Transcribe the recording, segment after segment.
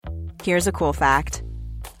Here's a cool fact.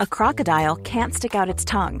 A crocodile can't stick out its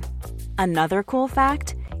tongue. Another cool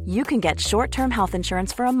fact, you can get short-term health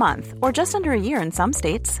insurance for a month or just under a year in some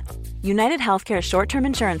states. United Healthcare short-term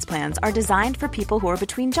insurance plans are designed for people who are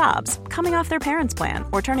between jobs, coming off their parents' plan,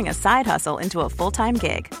 or turning a side hustle into a full-time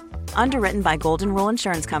gig. Underwritten by Golden Rule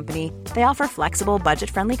Insurance Company, they offer flexible,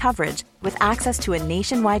 budget-friendly coverage with access to a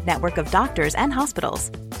nationwide network of doctors and hospitals.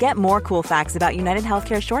 Get more cool facts about United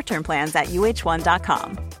Healthcare short-term plans at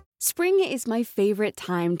uh1.com. Spring is my favorite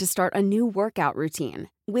time to start a new workout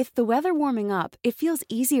routine. With the weather warming up, it feels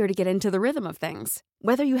easier to get into the rhythm of things.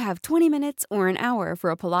 Whether you have 20 minutes or an hour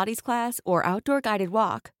for a Pilates class or outdoor guided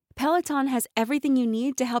walk, Peloton has everything you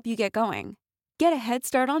need to help you get going. Get a head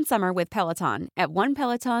start on summer with Peloton at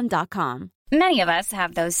onepeloton.com. Many of us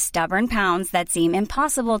have those stubborn pounds that seem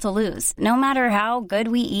impossible to lose, no matter how good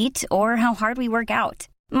we eat or how hard we work out.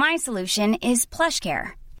 My solution is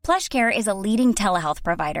PlushCare. PlushCare is a leading telehealth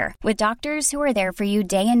provider with doctors who are there for you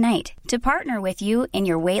day and night to partner with you in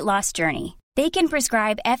your weight loss journey. They can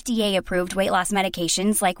prescribe FDA-approved weight loss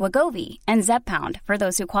medications like Wegovy and Zepbound for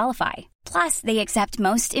those who qualify. Plus, they accept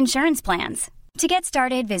most insurance plans. To get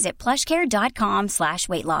started, visit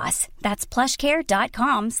plushcare.com/weightloss. That's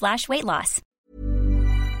plushcare.com/weightloss.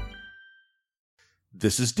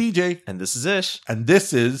 This is DJ. And this is Ish. And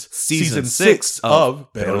this is Season 6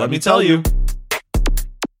 of Pero Let Me Tell You.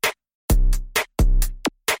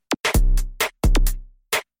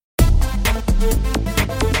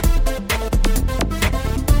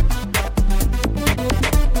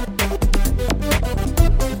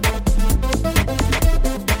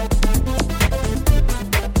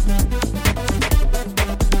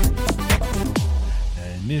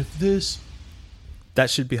 That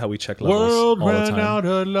should be how we check levels world all the ran time. out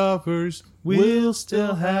of lovers, we'll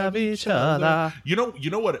still have each other. You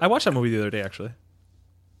know what? I watched that movie the other day, actually.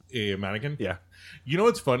 A mannequin? Yeah. You know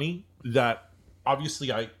what's funny? That obviously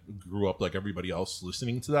I grew up like everybody else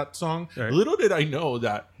listening to that song. Right. Little did I know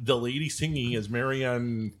that the lady singing is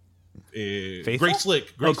Marianne Grace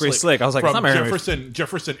Slick. Grace Slick. I was like, from it's not Marianne.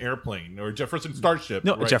 Jefferson Airplane or Jefferson Starship.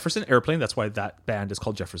 No, right? Jefferson Airplane. That's why that band is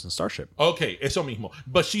called Jefferson Starship. Okay, eso mismo.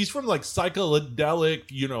 But she's from like psychedelic,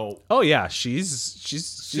 Oh yeah, she's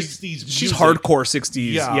 60s. She's hardcore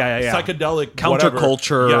 60s. Yeah. Psychedelic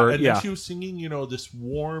counterculture. Yeah, and then she was singing, this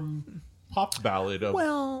warm pop ballad of.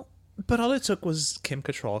 Well, but all it took was Kim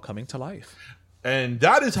Cattrall coming to life. And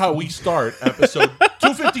that is how we start episode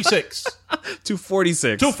 256.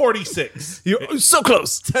 246. 246. You're so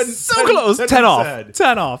close. 10 close. 10 off.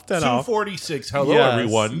 10 off. 246. Hello, yes,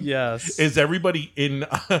 everyone. Yes. Is everybody in,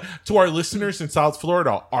 to our listeners in South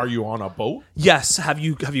Florida, are you on a boat? Yes. Have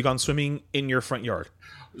you gone swimming in your front yard?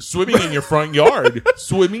 Swimming in your front yard.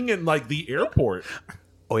 Swimming in like the airport.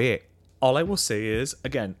 Oh, yeah. All I will say is,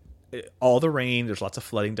 again, all the rain, there's lots of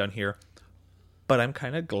flooding down here. But I'm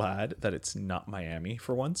kind of glad that it's not Miami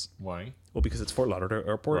for once. Why? Well, because it's Fort Lauderdale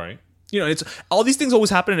Airport. Right. It's all these things always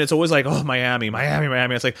happen, and it's always like, oh, Miami.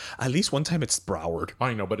 It's like, at least one time it's Broward.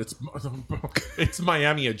 I know, but it's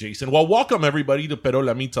Miami adjacent. Well, welcome everybody to Pero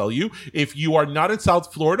Let Me Tell You. If you are not in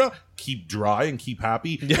South Florida, keep dry and keep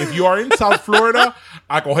happy. If you are in South Florida,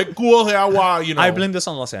 a coger cool de agua, I blame this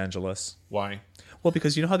on Los Angeles. Why? Well,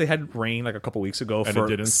 because you know how they had rain like a couple weeks ago and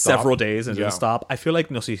for several days and it didn't stop? I feel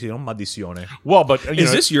like nos hicieron maldiciones. Well, but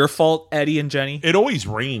is this your fault, Eddie and Jenny? It always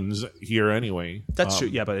rains here anyway. That's true.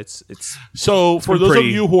 Yeah, but it's so for those of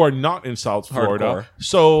you who are not in South Florida, hardcore.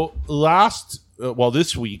 So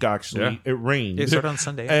this week actually, it rained. It started on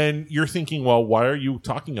Sunday. And you're thinking, well, why are you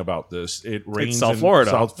talking about this? It rains South in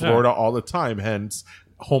Florida. South Florida all the time, hence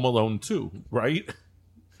Home Alone 2, right?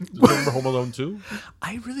 Remember Home Alone 2?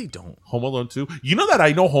 I really don't. Home Alone 2? You know that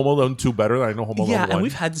I know Home Alone 2 better than I know Home Alone 1? Yeah, and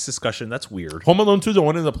we've had this discussion. That's weird. Home Alone 2 is the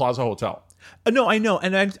one in the Plaza Hotel. No, I know.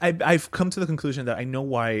 And I've come to the conclusion that I know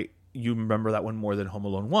why you remember that one more than Home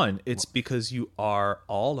Alone 1. It's because you are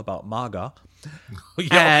all about MAGA.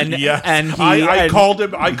 I called him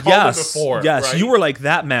before. Yes, right? you were like,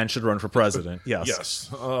 that man should run for president. Yes.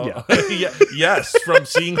 Yes, from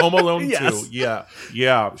seeing Home Alone 2. Yes.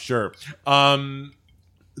 Yeah, sure.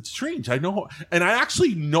 It's strange. I know, and I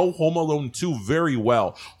actually know Home Alone 2 very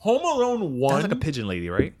well. Home Alone 1... That's like a pigeon lady,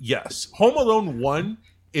 right? Yes. Home Alone 1,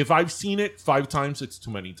 if I've seen it 5 times, it's too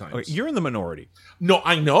many times. Okay, you're in the minority. No,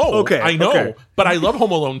 I know. Okay, I know. okay. But I love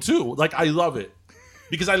Home Alone 2. Like, I love it.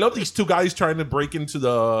 Because I love these two guys trying to break into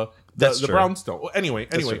the brownstone. Well, anyway.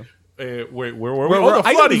 Where were we? The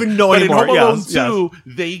I don't even know anymore. But in Home Alone 2,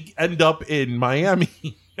 they end up in Miami.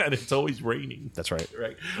 And it's always raining. That's right.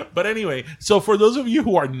 Right. But anyway, so for those of you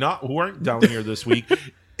who aren't down here this week,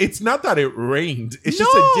 It's not that it rained. It's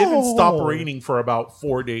just it didn't stop raining for about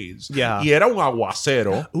 4 days. Yeah. Y era un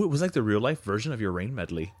aguacero. Ooh, it was like the real life version of your rain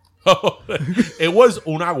medley. It was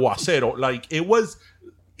un aguacero. Like, it was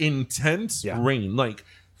intense rain. Like,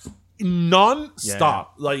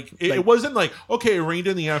 non-stop. Like, it wasn't like, okay, it rained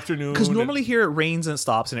in the afternoon. Because normally here it rains and it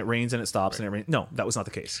stops, and it rains and it stops, and it rains. No, that was not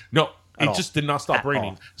the case. No, it just did not stop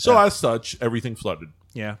raining. So as such, everything flooded.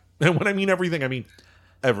 Yeah. And when I mean everything, I mean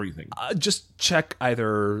everything. Just check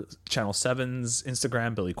either Channel 7's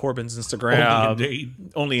Instagram, Billy Corbin's Instagram.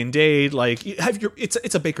 Only in Dade. Like,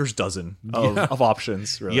 it's a baker's dozen of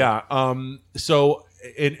options, really. Yeah. So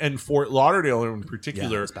in Fort Lauderdale in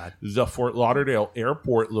particular, the Fort Lauderdale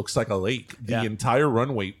airport looks like a lake. The entire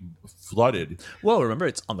runway flooded. Well, remember,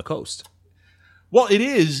 it's on the coast. Well, it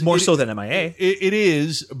is. More so than MIA. It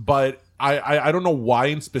is, but I don't know why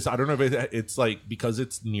in specific. I don't know if it's like because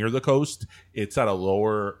it's near the coast, it's at a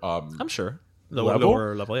lower I'm sure.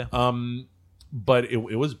 lower level, yeah. But it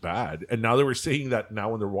was bad. And now they were saying that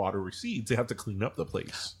now when the water recedes, they have to clean up the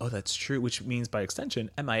place. Oh, that's true, which means by extension,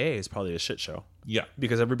 MIA is probably a shit show. Yeah.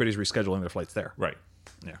 Because everybody's rescheduling their flights there. Right.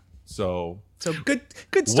 Yeah. So good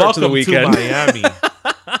start to the weekend. To Miami.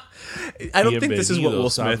 I don't think this is what Will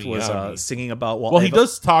Smith was singing about. Well, he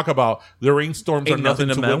does talk about the rainstorms are nothing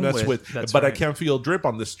to mess with, but right. I can't feel drip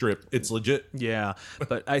on this strip. It's legit. Yeah,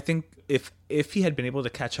 but I think if he had been able to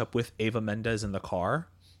catch up with Eva Mendes in the car,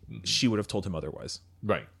 she would have told him otherwise.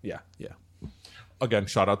 Right. Yeah. Again,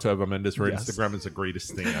 shout out to Eva Mendes. Her Instagram is the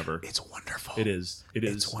greatest thing ever. It's wonderful. It is.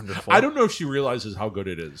 It's wonderful. I don't know if she realizes how good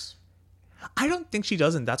it is. I don't think she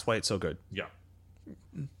does, and that's why it's so good. Yeah.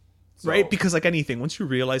 Right? Because like anything, once you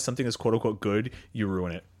realize something is quote unquote good, you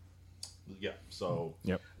ruin it. Yeah. So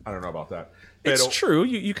yep. I don't know about that. It's true.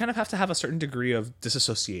 You kind of have to have a certain degree of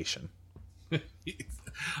disassociation. All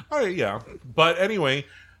right, yeah. But anyway,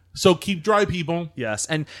 so keep dry, people. Yes.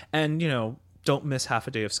 And don't miss half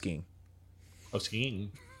a day of skiing. Of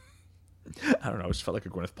skiing? I don't know. It just felt like a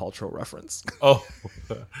Gwyneth Paltrow reference. Oh.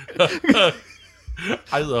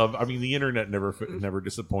 I mean, the internet never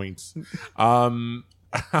disappoints.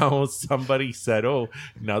 How somebody said, oh,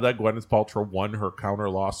 now that Gwyneth Paltrow won her counter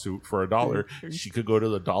lawsuit for $1, she could go to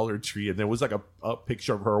the Dollar Tree. And there was like a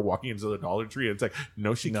picture of her walking into the Dollar Tree. And it's like,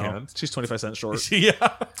 no, she can't. She's 25 cents short.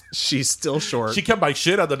 Yeah. She's still short. She can't buy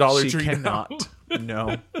shit at the Dollar Tree. She cannot.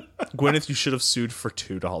 No. Gwyneth, you should have sued for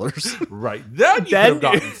 $2. Right. Then you could have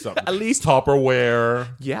gotten something. At least Tupperware.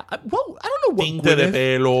 Yeah. Well, I don't know what Tinte de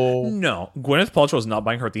pelo. No. Gwyneth Paltrow is not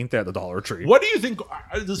buying her tinte at the Dollar Tree. What do you think?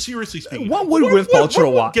 Seriously speaking. What would Gwyneth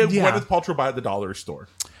Paltrow want? What would Gwyneth Paltrow buy at the dollar store?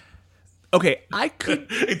 Okay, I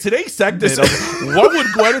could... In today's segment of what would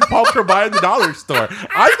Gwyneth Paltrow buy at the dollar store?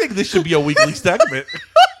 I think this should be a weekly segment.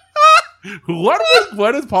 What would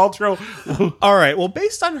Gwyneth Paltrow... All right, well,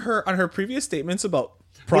 based on her previous statements about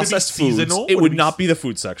processed foods, it would not be the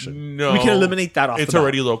food section. No. We can eliminate that off the bat. It's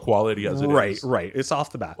already low quality as it is. Right. It's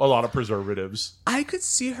off the bat. A lot of preservatives. I could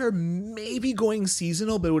see her maybe going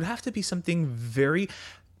seasonal, but it would have to be something very...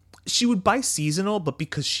 She would buy seasonal, but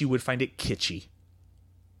because she would find it kitschy.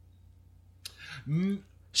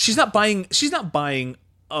 She's not buying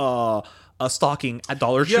a stocking at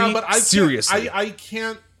Dollar Tree. Yeah, but seriously. I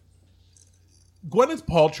can't... Gwyneth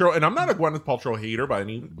Paltrow, and I'm not a Gwyneth Paltrow hater by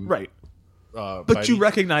any... Right. But you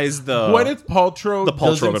recognize the... Gwyneth Paltrow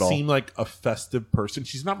doesn't of it all. seem like a festive person.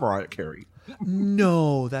 She's not Mariah Carey.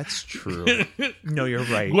 No, that's true. No, you're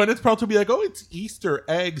right. Gwyneth Paltrow be like, oh, it's Easter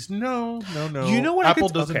eggs. No. You know what? Apple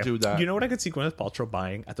doesn't do that. You know what I could see Gwyneth Paltrow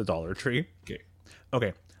buying at the Dollar Tree?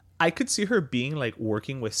 Okay. I could see her being like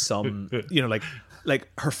working with some, like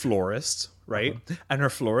her florist, right? And her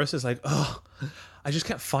florist is like, oh, I just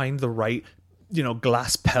can't find the right,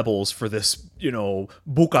 glass pebbles for this,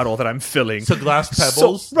 bucaro that I'm filling. So glass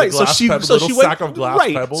pebbles? So, right. So she went, sack of glass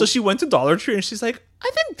pebbles? So she went to Dollar Tree and she's like, I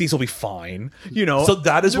think these will be fine. So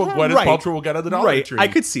that is what Gwyneth Paltrow will get at the Dollar Tree. I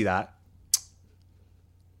could see that.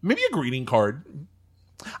 Maybe a greeting card.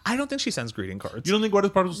 I don't think she sends greeting cards. You don't think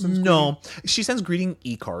Gwyneth Paltrow sends greeting? No. She sends greeting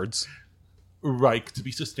e-cards. Right, to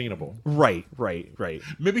be sustainable. Right.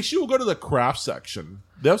 Maybe she will go to the craft section.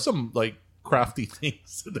 They have some, crafty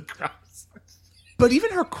things in the craft section. But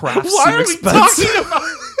even her crafts Why seem are we expensive. talking about...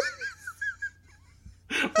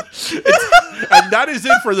 And that is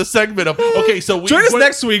it for the segment of... Okay, so... Join us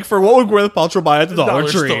next week for what would Gwyneth Paltrow buy at the Dollar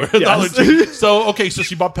Tree. Dollar Tree. So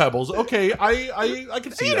she bought pebbles. Okay, I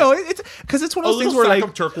can see that. It's because it's one of those things where like...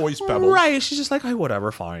 of turquoise pebbles. Right, she's just like,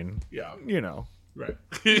 whatever, fine. Yeah. Right.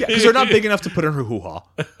 Because they're not big enough to put in her hoo-ha.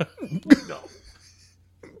 No.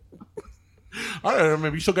 I don't know.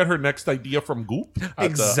 Maybe she'll get her next idea from Goop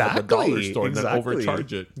at the dollar store and then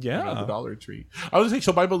overcharge it. Yeah, the Dollar Tree. I was saying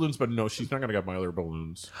she'll buy balloons, but no, she's not going to get my other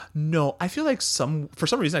balloons. No, I feel like for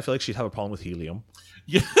some reason I feel like she'd have a problem with helium.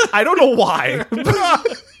 Yeah, I don't know why.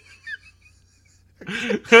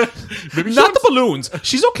 Maybe Not the balloons.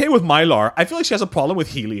 She's okay with Mylar. I feel like she has a problem with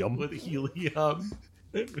helium. With helium.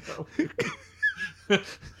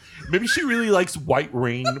 Maybe she really likes White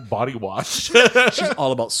Rain body wash. She's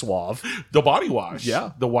all about Suave. The body wash.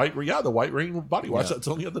 Yeah. The White Rain body wash. Yeah. It's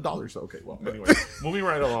only at the dollar store. Okay, well, anyway, moving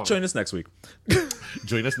right along. Join us next week.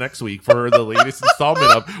 Join us next week for the latest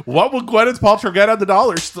installment of What Will Gwyneth Paltrow Get at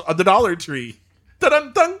the Dollar Tree?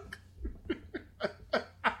 Dun-dun-dun.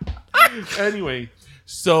 Anyway,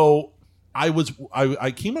 so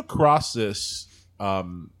I came across this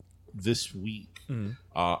this week.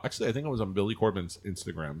 Actually, I think it was on Billy Corbin's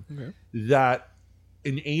Instagram. Okay. That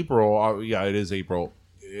in April, it is April.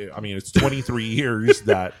 I mean, it's 23 years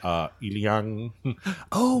that Elian.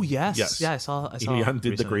 Oh yes, yeah, I saw. Elian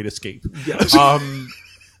did The Great Escape. Yes.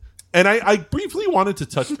 And I briefly wanted to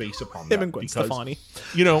touch base upon that Him and Gwen Stefani.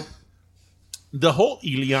 You know, the whole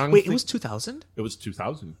Elian. Wait, it was 2000? It was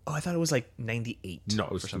 2000. Oh, I thought it was like 98. No,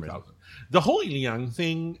 it was 2000. The whole Elian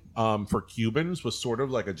thing for Cubans was sort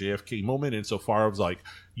of like a JFK moment insofar as like,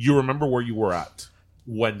 you remember where you were at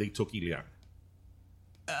when they took Elian.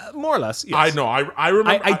 More or less, yes. I know. I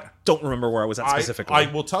remember. I don't remember where I was at specifically.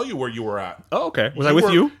 I will tell you where you were at. Oh, okay. Was I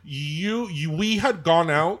with you? We had gone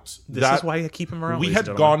out. This is why I keep him around. We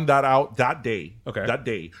had gone out that day. Okay. That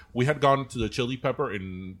day. We had gone to the Chili Pepper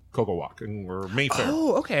in Cocoa Walk or Mayfair.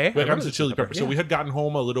 Oh, okay. We had gone to the Chili Pepper. So we had gotten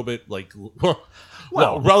home a little bit like...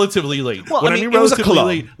 Well, relatively late. Well, when I mean, it was relatively a club.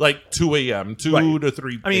 late, like 2 a.m., 2 to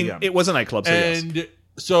 3 a.m. I mean, it was a nightclub, so and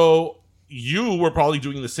so you were probably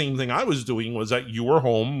doing the same thing I was doing, was that you were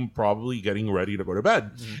home probably getting ready to go to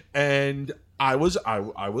bed. Mm-hmm. And I was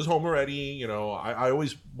home already. You know, I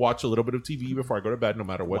always watch a little bit of TV before I go to bed, no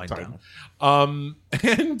matter what time.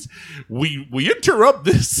 And we interrupt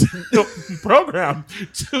this program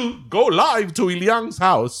to go live to Elian's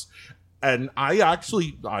house. And I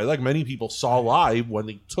like many people, saw live when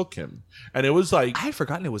they took him. And it was like... I had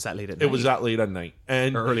forgotten it was that late at night. It was that late at night.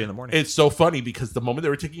 And or early in the morning. It's so funny because the moment they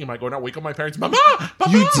were taking him, I go and I wake up my parents. Mama!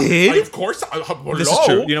 You did? Of course. This is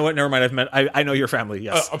true. You know what? Never mind. I know your family.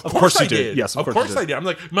 Yes. Of course I did. Yes, of course I did. I'm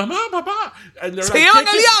like, Mama, Papa. And they're like,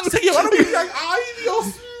 Elian! Se llevaron Elian. Ay,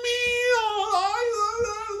 Dios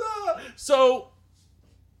mío.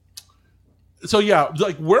 So yeah,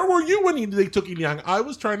 like, where were you when they took Elian? I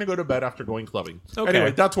was trying to go to bed after going clubbing. Okay.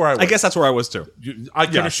 Anyway, that's where I was. I guess that's where I was too. I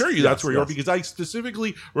can assure you that's where you were, because I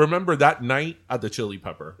specifically remember that night at the Chili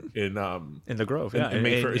Pepper in the Grove. In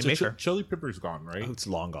Mayfair. Mayfair. Chili Pepper's gone, right? Oh, it's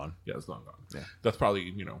long gone. Yeah, it's long gone. Yeah. That's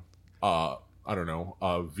probably, I don't know,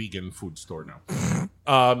 a vegan food store now.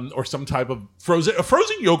 Or some type of frozen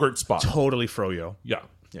yogurt spot. Totally froyo. Yeah,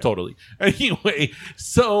 totally. Anyway,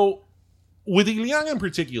 so with Elian in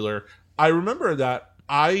particular, I remember that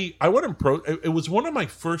I went and it was one of my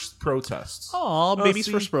first protests. Oh, baby's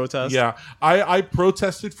first protest. Yeah, I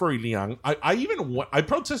protested for Elian. I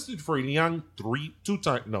protested for Elian three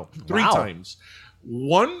times.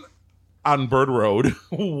 One on Bird Road,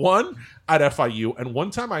 one at FIU, and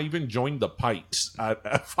one time I even joined the Pikes at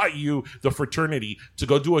FIU, the fraternity, to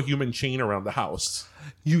go do a human chain around the house.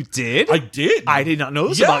 You did? I did. I did not know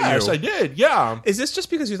this about you. Yes, I did. Yeah. Is this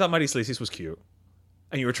just because you thought Maris Lacy's was cute?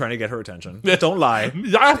 And you were trying to get her attention. Don't lie.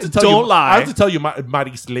 I have to tell you,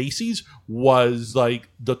 Maris Lacy's was like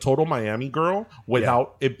the total Miami girl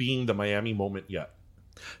without it being the Miami moment yet.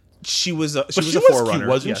 She was a forerunner, cute,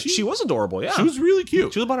 wasn't she? She was adorable. Yeah, she was really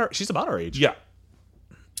cute. She's about our age. Yeah.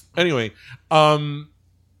 Anyway, the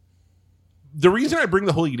reason I bring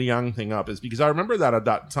the whole Elian thing up is because I remember that at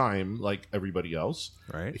that time, like everybody else,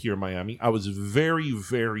 right here in Miami, I was very,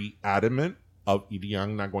 very adamant of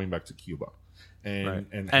Elian not going back to Cuba.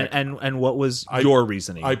 And what was your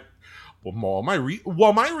reasoning? My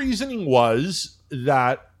reasoning was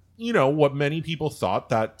that, what many people thought,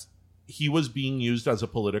 that he was being used as a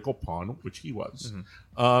political pawn, which he was.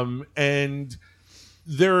 Mm-hmm. And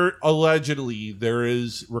there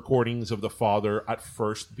is recordings of the father at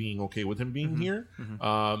first being okay with him being mm-hmm. here.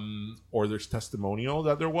 Mm-hmm. Or there's testimonial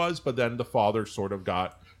that there was, but then the father sort of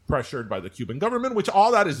got pressured by the Cuban government, which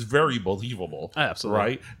all that is very believable. Absolutely.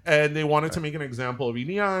 Right? And they wanted to make an example of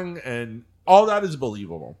Elian, and all that is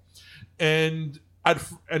believable. And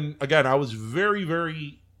again, I was very,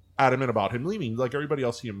 very adamant about him leaving, like everybody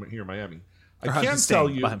else here in Miami. I can't tell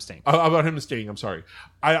you about him staying. I'm sorry.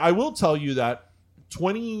 I will tell you that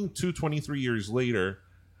 23 years later,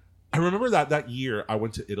 I remember that year I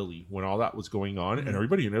went to Italy when all that was going on, and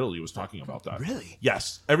everybody in Italy was talking about that. Really?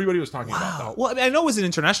 Yes, everybody was talking about that. Well, I mean, I know it was an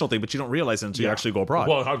international thing, but you don't realize it until you actually go abroad.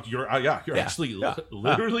 Well, you're actually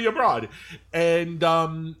literally abroad. And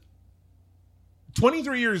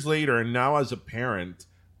 23 years later, and now as a parent,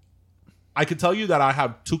 I can tell you that I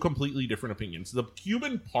have two completely different opinions. The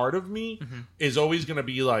Cuban part of me is always going to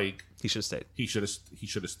be like, he should have stayed. He should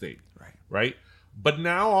have stayed. Right. But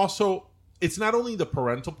now also, it's not only the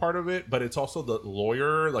parental part of it, but it's also the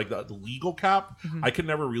lawyer, like the legal cap. I can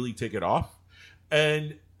never really take it off.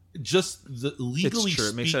 And just the legally it's true.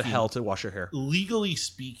 It makes it hell to wash your hair. Legally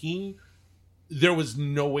speaking, there was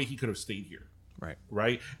no way he could have stayed here.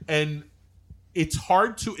 Right. And it's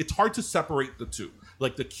hard to separate the two,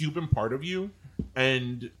 like the Cuban part of you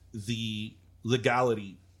and the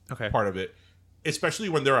legality part of it, especially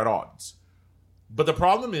when they're at odds. But the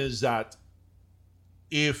problem is that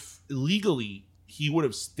if legally he would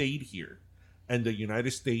have stayed here and the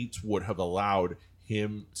United States would have allowed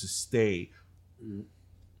him to stay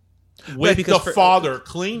with the father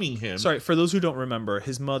claiming him. Sorry, for those who don't remember,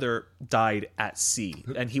 his mother died at sea,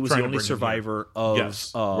 and he was the only survivor of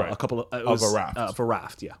a couple of a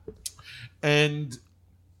raft. Yeah, and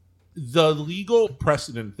the legal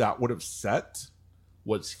precedent that would have set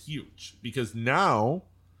was huge, because now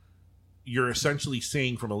you're essentially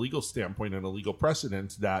saying, from a legal standpoint and a legal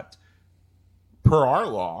precedent, that per our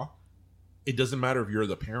law, it doesn't matter if you're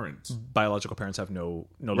the parent. Biological parents have no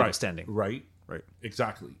legal standing. Right.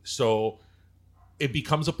 Exactly. So it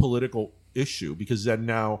becomes a political issue, because then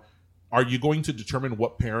now, are you going to determine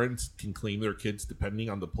what parents can claim their kids depending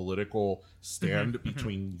on the political stand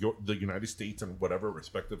between the United States and whatever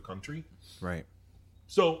respective country? Right.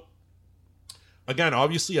 So again,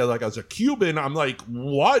 obviously, as a Cuban, I'm like,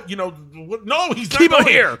 what? No, he's not. Keep him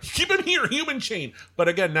here. Keep him here. Human chain. But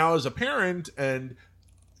again, now as a parent, and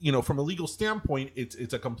from a legal standpoint,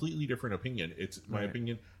 it's a completely different opinion. My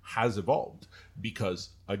opinion has evolved, because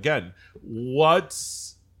again,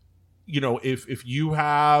 if you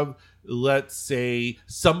have, let's say,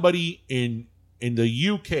 somebody in the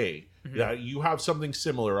UK that you have something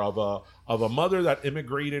similar of a mother that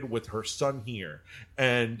immigrated with her son here,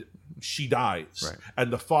 and she dies,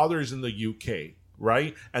 and the father's in the UK,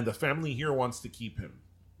 right? And the family here wants to keep him.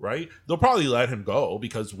 Right, they'll probably let him go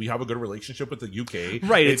because we have a good relationship with the UK.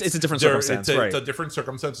 Right, it's a different circumstance. It's a different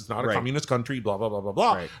circumstance. It's not a communist country. Blah blah blah blah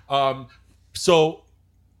blah. Right. So,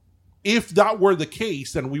 if that were the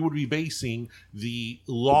case, then we would be basing the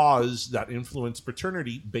laws that influence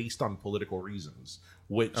paternity based on political reasons,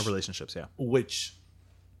 relationships, which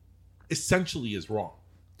essentially is wrong.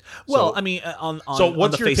 Well, I mean, on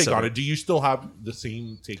what's your take on it? Do you still have the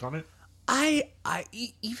same take on it? I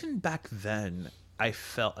even back then, I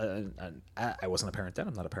felt, I wasn't a parent then,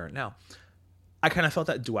 I'm not a parent now, I kind of felt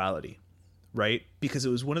that duality, right? Because it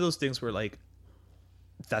was one of those things where, like,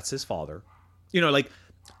 that's his father. Like,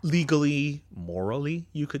 legally, morally,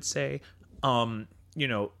 you could say,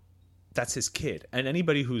 that's his kid. And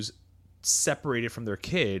anybody who's separated from their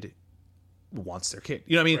kid wants their kid.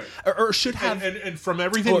 You know what I mean? Right. Or should have. And from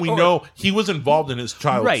everything we know, he was involved in his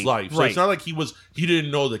child's life. So it's not like he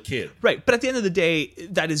didn't know the kid. Right. But at the end of the day,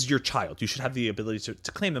 that is your child. You should have the ability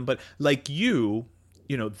to claim them. But like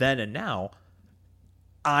then and now,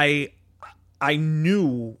 I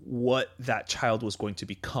knew what that child was going to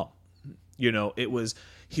become.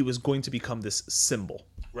 He was going to become this symbol.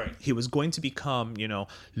 Right. He was going to become,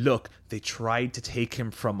 look, they tried to take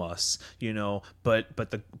him from us,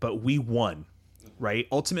 but we won. Right.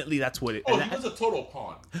 Ultimately, that's what it. Oh, he was a total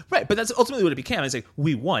pawn. Right, but that's ultimately what it became. It's like,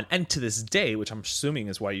 we won, and to this day, which I'm assuming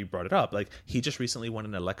is why you brought it up. Like, he just recently won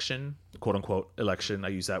an election, quote unquote election. I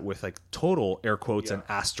use that with like total air quotes and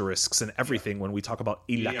asterisks and everything when we talk about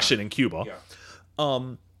election in Cuba. Yeah.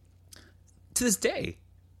 To this day,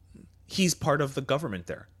 he's part of the government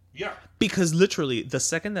there. Yeah. Because literally, the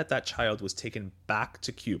second that child was taken back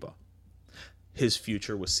to Cuba, his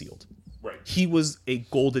future was sealed. Right. He was a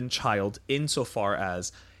golden child insofar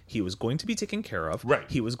as he was going to be taken care of. Right.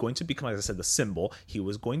 He was going to become, like I said, the symbol. He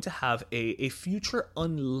was going to have a future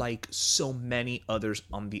unlike so many others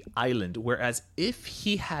on the island. Whereas if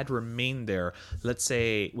he had remained there, let's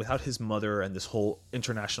say, without his mother and this whole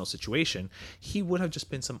international situation, he would have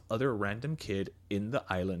just been some other random kid in the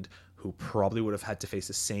island who probably would have had to face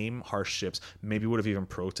the same hardships, maybe would have even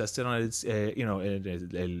protested on its, el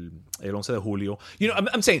 11 de Julio.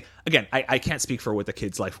 I'm saying, again, I can't speak for what the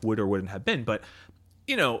kid's life would or wouldn't have been, but,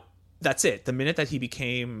 that's it. The minute that he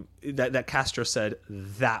became, that Castro said,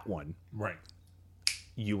 that one. Right.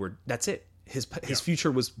 That's it. His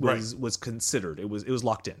future was considered. It was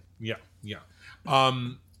locked in. Yeah, yeah.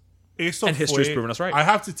 And history's proven us right. I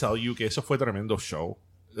have to tell you que eso fue tremendo show.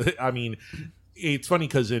 I mean, it's funny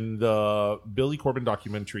because in the Billy Corbin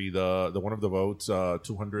documentary, the one of the votes,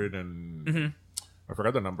 200 and I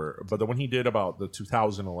forgot the number, but the one he did about the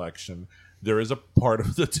 2000 election, there is a part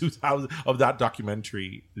of the 2000 of that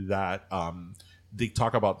documentary that they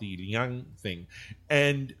talk about the Elian thing,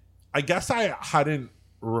 and I guess I hadn't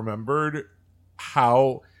remembered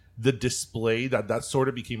how the display that sort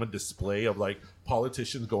of became a display of like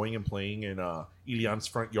politicians going and playing in Elian's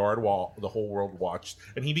front yard while the whole world watched,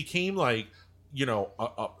 and he became like, you know,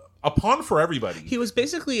 a pawn for everybody. He was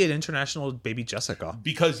basically an international baby Jessica.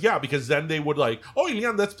 Because then they would like, oh,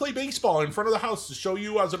 Elian, let's play baseball in front of the house to show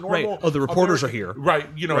you as a normal. Right. Oh, the reporters American. are here. Right.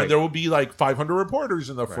 You know, right. and there will be like 500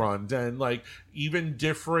 reporters in the front, and like even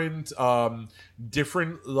different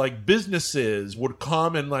like businesses would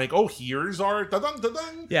come and like, oh, here's our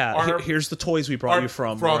yeah, here's the toys we brought you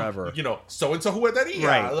from wherever. You know, so and so jugueteria.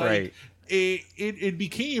 Right. Like, right. It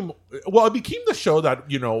became the show that,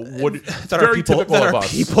 you know, would that very typical of us.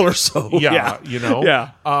 People are so you know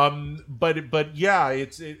yeah. But yeah,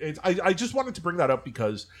 it's I just wanted to bring that up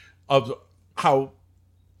because of how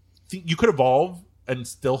you could evolve and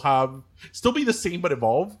still be the same but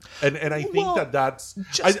evolve, and I think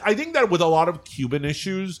I think that with a lot of Cuban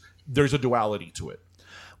issues there's a duality to it.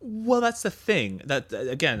 Well, that's the thing.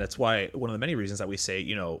 That's why one of the many reasons that we say,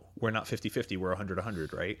 you know, we're not 50-50, we're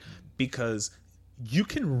 100-100, right? Because you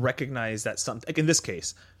can recognize that something, like in this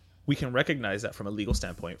case, we can recognize that from a legal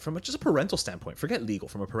standpoint, from just a parental standpoint, forget legal,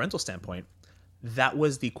 from a parental standpoint, that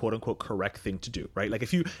was the quote unquote correct thing to do, right? Like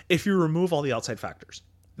if you remove all the outside factors,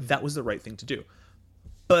 that was the right thing to do.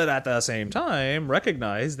 But at the same time,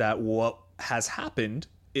 recognize that what has happened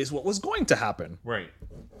is what was going to happen. Right.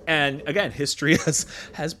 And again, history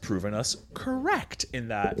has proven us correct in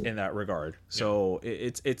that regard. So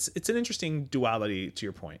it's an interesting duality to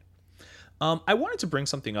your point. I wanted to bring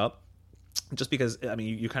something up just because, I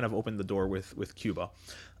mean, you kind of opened the door with Cuba,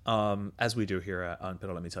 as we do here on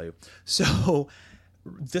Pero Let Me Tell You. So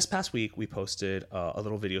this past week we posted a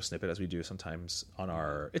little video snippet, as we do sometimes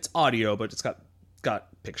on it's audio, but it's got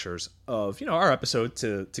pictures of, you know, our episode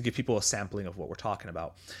to give people a sampling of what we're talking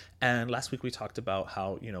about. And last week we talked about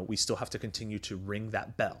how, you know, we still have to continue to ring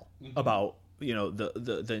that bell about, you know,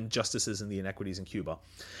 the injustices and the inequities in Cuba.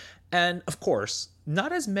 And of course,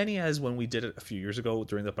 not as many as when we did it a few years ago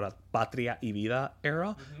during the Patria y Vida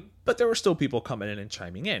era, but there were still people coming in and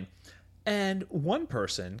chiming in. And one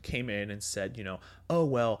person came in and said, you know, oh,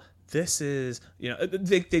 well, this is, you know,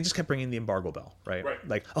 they just kept bringing the embargo bell, right?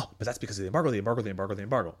 Like, oh, but that's because of the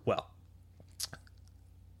embargo. Well,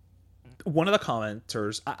 one of the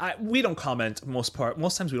commenters, we don't comment most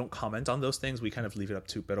times we don't comment on those things. We kind of leave it up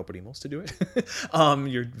to Pero Primos to do it.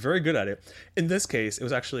 You're very good at it. In this case, it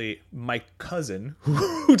was actually my cousin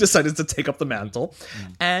who decided to take up the mantle.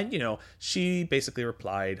 And, you know, she basically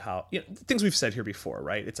replied how, you know, things we've said here before,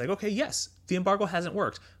 right? It's like, okay, yes, the embargo hasn't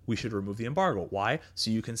worked. We should remove the embargo. Why?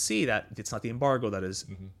 So you can see that it's not the embargo that is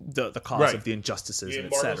the cause of the injustices,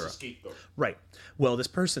 and etc. Right. Well, this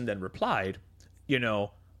person then replied, you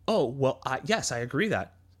know, oh, well, yes, I agree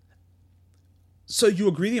that. So you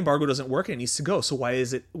agree the embargo doesn't work and it needs to go. So why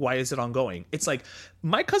is it ongoing? It's like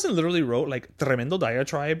my cousin literally wrote like tremendo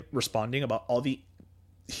diatribe responding about all the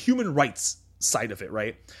human rights side of it,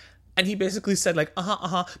 right? And he basically said like,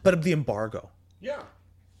 but the embargo. Yeah.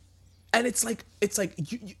 And it's like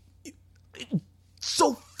you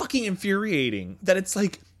so fucking infuriating that it's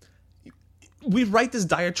like we write this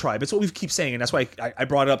diatribe. It's what we keep saying, and that's why I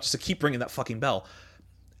brought it up, just to keep ringing that fucking bell.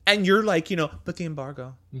 And you're like, you know, but the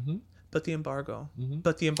embargo, but the embargo,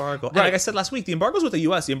 but the embargo. Right. And like I said last week, the embargo's with the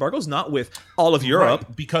U.S. The embargo's not with all of Europe.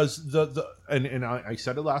 Right. Because and I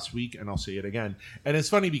said it last week, and I'll say it again. And it's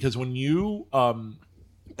funny because when you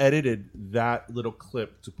edited that little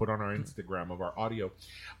clip to put on our Instagram of our audio,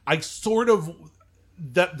 I sort of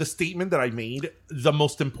the statement that I made, the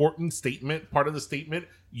most important part of the statement,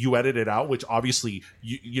 you edited out, which obviously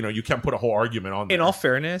you know you can't put a whole argument on there. In all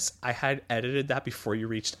fairness, I had edited that before you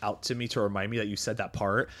reached out to me to remind me that you said that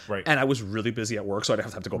part, right? And I was really busy at work, so I'd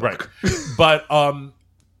have to go back. Right. But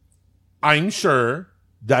I'm sure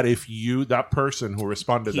that if that person who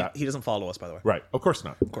responded he doesn't follow us, by the way. Right? Of course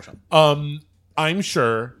not. Of course not. I'm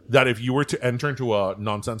sure that if you were to enter into a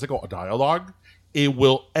nonsensical dialogue, it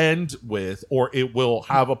will end with, or it will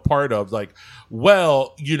have a part of like,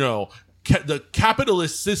 well, you know, the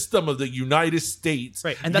capitalist system of the United States,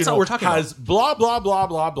 right? And that's not what we're talking has about. Blah blah blah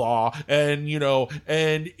blah blah, and you know,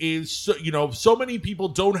 and is you know, so many people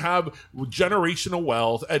don't have generational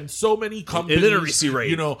wealth, and so many companies, illiteracy rate,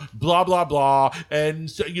 you know, blah blah blah,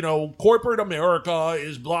 and so, you know, corporate America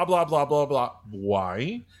is blah blah blah blah blah.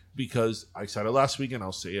 Why? because I said it last week and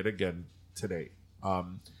I'll say it again today.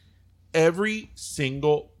 Every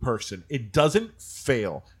single person, it doesn't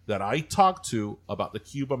fail, that I talk to about the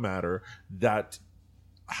Cuba matter that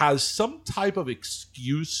has some type of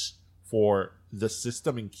excuse for the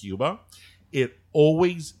system in Cuba, it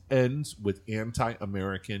always ends with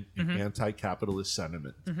anti-American and anti-capitalist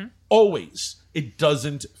sentiment. Always. It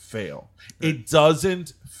doesn't fail. It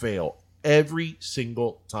doesn't fail every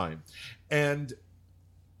single time. And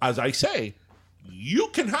as I say, you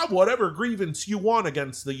can have whatever grievance you want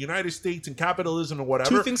against the United States and capitalism or whatever.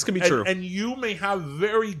 Two things can be true. And you may have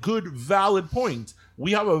very good, valid points.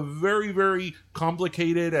 We have a very, very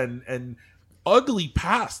complicated and ugly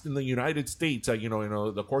past in the United States. In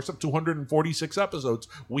the course of 246 episodes,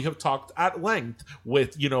 we have talked at length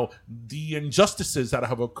with, the injustices that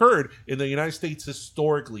have occurred in the United States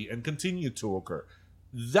historically and continue to occur.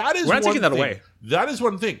 That is We're not taking that away. That is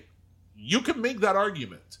one thing. You can make that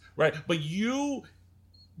argument, right? But you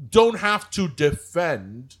don't have to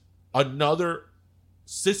defend another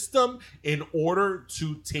system in order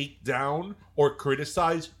to take down or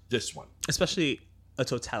criticize this one. Especially a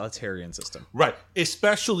totalitarian system. Right.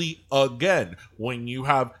 Especially, again, when you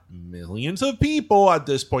have millions of people at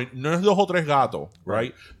this point, no es de ojo tres gato,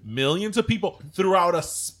 right? Millions of people throughout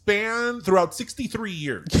 63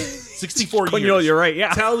 years, 64 years. You're right,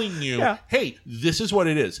 yeah. Telling you, hey, this is what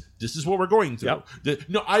it is. This is what we're going through.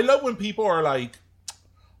 No, I love when people are like,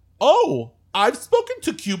 oh, I've spoken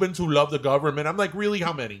to Cubans who love the government. I'm like, really?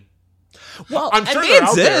 How many? Well, I'm sure they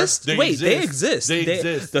exist. They exist. They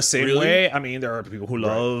exist. The same way, I mean, there are people who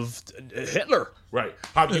loved Hitler. Right.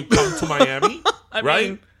 Have you come to Miami?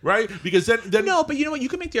 Right? Because then... No, but you know what? You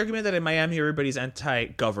can make the argument that in Miami, everybody's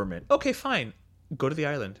anti-government. Okay, fine. Go to the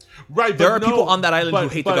island. Right. There are people on that island who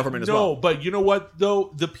hate the government as well. No, but you know what,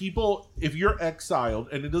 though? The people, if you're exiled,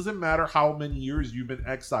 and it doesn't matter how many years you've been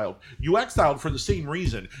exiled, you exiled for the same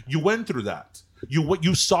reason. You went through that.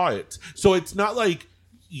 You saw it. So it's not like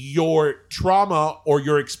your trauma or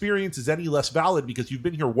your experience is any less valid because you've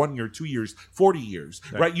been here 1 year, 2 years, 40 years,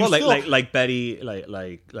 right? You like Betty, like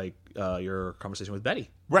your conversation with Betty,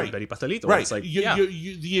 right? With Betty Pastelito, right? It's like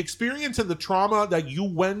the experience and the trauma that you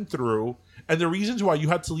went through and the reasons why you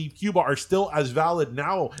had to leave Cuba are still as valid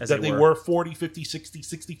now as they were 40, 50, 60,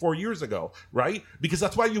 64 years ago, right? Because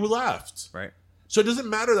that's why you left, right? So it doesn't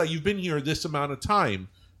matter that you've been here this amount of time.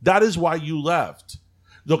 That is why you left.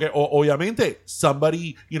 Okay, obviamente,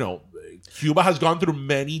 somebody, Cuba has gone through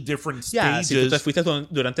many different stages. Yeah, si tú te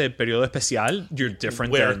fuiste durante el periodo especial, you're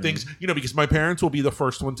different where things, because my parents will be the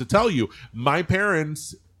first one to tell you. My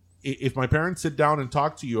parents, if my parents sit down and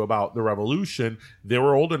talk to you about the revolution, they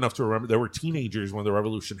were old enough to remember. They were teenagers when the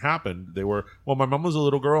revolution happened. My mom was a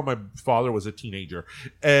little girl, my father was a teenager.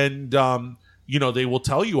 And, they will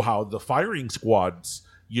tell you how the firing squads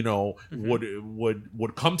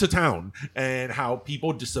would come to town and how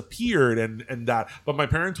people disappeared and that. But my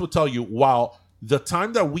parents would tell you, while the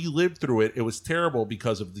time that we lived through it, it was terrible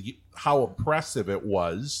because of how oppressive it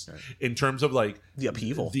was in terms of like the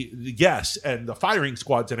upheaval. Yes, and the firing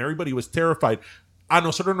squads and everybody was terrified. A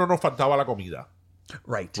nosotros no nos faltaba la comida.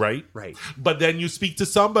 Right. But then you speak to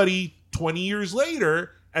somebody 20 years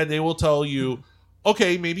later and they will tell you,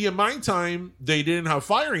 okay, maybe in my time, they didn't have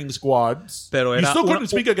firing squads. Pero you still couldn't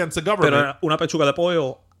speak against the government. Pero una pechuga de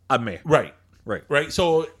pollo a me. Right.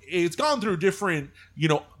 So it's gone through different,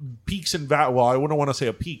 peaks and valleys. Well, I wouldn't want to say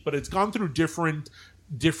a peak, but it's gone through different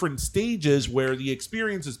stages where the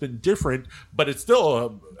experience has been different, but it's still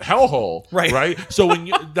a hellhole. Right. So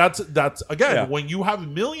when that's again, when you have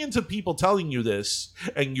millions of people telling you this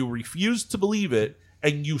and you refuse to believe it,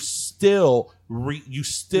 and you still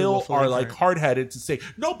are like hard-headed to say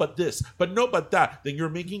no but this, but no but that, then you're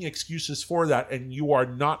making excuses for that, and you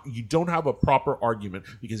don't have a proper argument.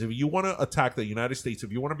 Because if you want to attack the United States,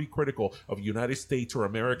 if you want to be critical of United States or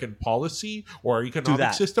American policy or our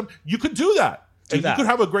economic system, you could do that. You could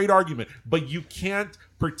have a great argument, but you can't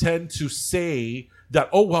pretend to say that,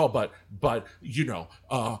 but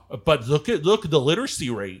look at the literacy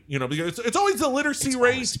rate, because it's always the literacy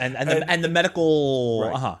rate and the medical,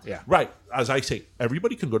 right. As I say,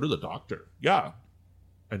 everybody can go to the doctor, and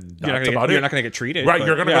that's about it. You're not going to get treated, right?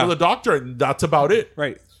 You're going to go to the doctor, and that's about it,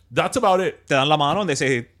 right? That's about it. Te dan la mano and they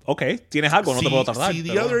say, okay, tienes algo, no te puedo tardar. See,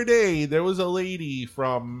 the other day there was a lady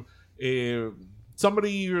from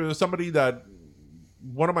somebody that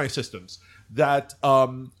one of my assistants that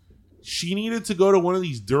she needed to go to one of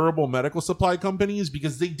these durable medical supply companies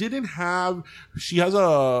because they didn't have, she has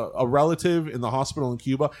a relative in the hospital in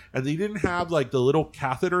Cuba, and they didn't have like the little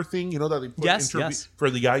catheter thing, that they put for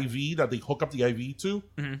the IV that they hook up the IV to.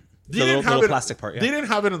 The little plastic part. They didn't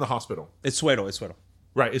have it in the hospital. It's suero.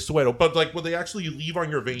 Right, it's suero. But like when they actually leave on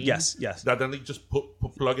your veins, Yes. that then they just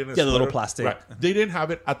plug in a the little suero. plastic. Right. They didn't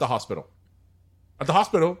have it at the hospital. At the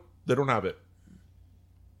hospital, they don't have it.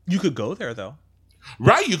 You could go there though.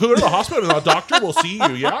 Right, you could go to the hospital and a doctor will see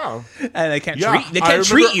you, yeah. And they can't Yeah.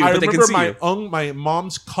 treat you, but they can see you. My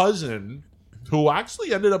mom's cousin, who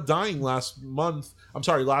actually ended up dying last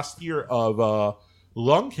year of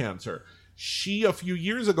lung cancer. She, a few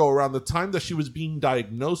years ago, around the time that she was being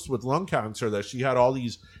diagnosed with lung cancer, that she had all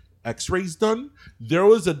these X-rays done. There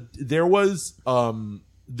was a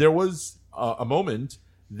moment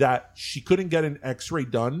that she couldn't get an X-ray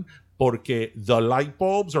done porque the light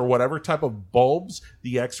bulbs or whatever type of bulbs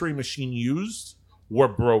the X-ray machine used were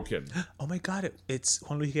broken. Oh my God! It's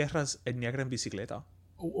Juan Luis Guerra's El Negro en Bicicleta.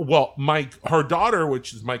 Well, her daughter,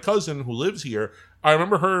 which is my cousin who lives here, I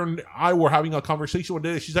remember her and I were having a conversation one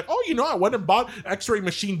day. She's like, "Oh, I went and bought X-ray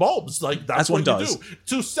machine bulbs. Like that's what you do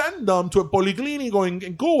to send them to a policlinico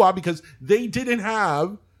in Cuba because they didn't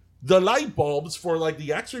have the light bulbs for like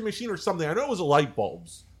the X-ray machine or something. I know it was a light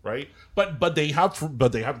bulbs, right? But they have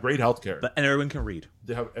great healthcare. And everyone can read.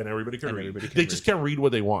 Everybody can read. They just can't read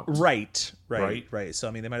what they want. Right. So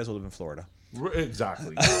I mean, they might as well live in Florida.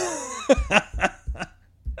 Exactly.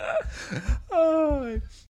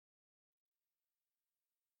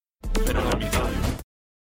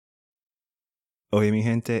 Oye mi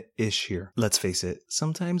gente, Ish here. Let's face it,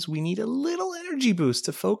 sometimes we need a little energy boost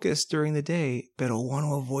to focus during the day, pero want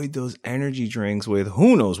to avoid those energy drinks with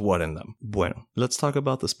who knows what in them. Bueno, let's talk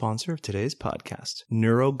about the sponsor of today's podcast,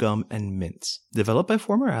 Neuro Gum and Mints. Developed by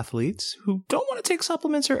former athletes who don't want to take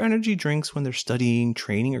supplements or energy drinks when they're studying,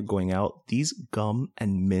 training, or going out, these gum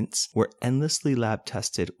and mints were endlessly lab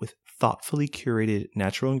tested with thoughtfully curated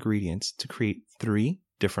natural ingredients to create 3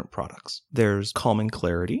 different products. There's Calm and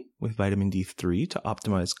Clarity with vitamin D3 to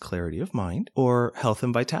optimize clarity of mind, or Health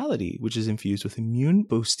and Vitality, which is infused with immune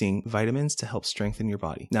boosting vitamins to help strengthen your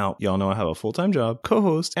body. Now, y'all know I have a full-time job,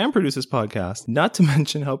 co-host, and produce this podcast, not to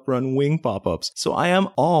mention help run wing pop-ups. So I am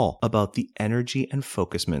all about the energy and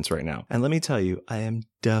focus mints right now. And let me tell you, I am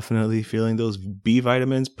definitely feeling those B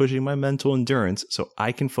vitamins pushing my mental endurance so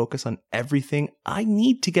I can focus on everything I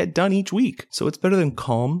need to get done each week. So it's better than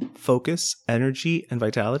Calm, Focus, Energy, and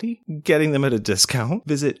Vitality. Getting them at a discount.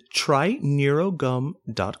 Visit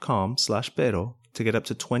tryneurogum.com/pero to get up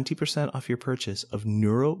to 20% off your purchase of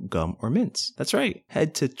Neuro Gum or Mints. That's right.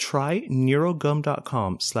 Head to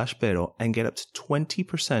tryneurogum.com/pero and get up to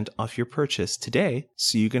 20% off your purchase today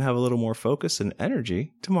so you can have a little more focus and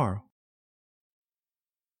energy tomorrow.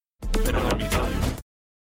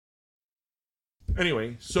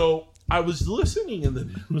 Anyway, so I was listening in the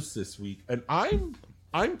news this week, and I'm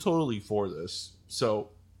totally for this. So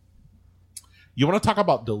you want to talk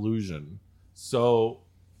about delusion? So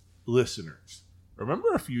listeners,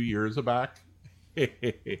 remember a few years back,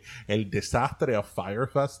 El Desastre of Fire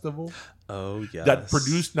Festival? Oh yes, that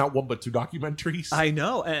produced not 1 but 2 documentaries. I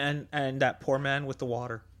know, and that poor man with the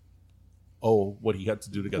water. Oh, what he had to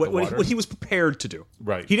do to get the water? What he was prepared to do.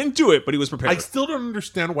 Right. He didn't do it, but he was prepared. I still don't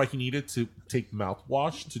understand why he needed to take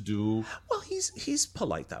mouthwash to do... Well, he's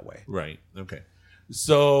polite that way. Right. Okay.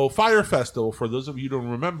 So, Fire Festival, for those of you who don't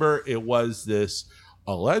remember, it was this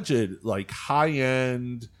alleged, like,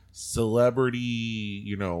 high-end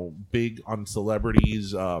celebrity, big on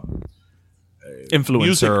celebrities...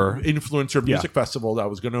 influencer music festival that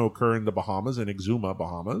was going to occur in the Bahamas, in Exuma,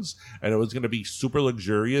 Bahamas, and it was going to be super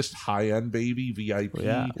luxurious, high-end, baby, VIP.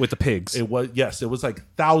 Yeah, with the pigs. It was like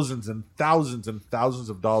thousands and thousands and thousands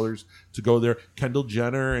of dollars to go there. Kendall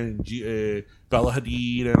Jenner and Bella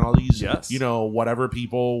Hadid and all these, whatever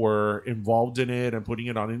people were involved in it and putting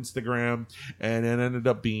it on Instagram, and it ended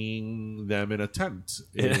up being them in a tent.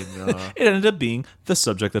 It ended up being the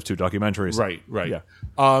subject of 2 documentaries. Right. Yeah.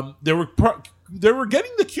 They were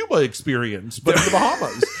getting the Cuba experience, but in the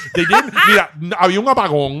Bahamas. They didn't. Había un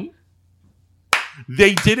apagón.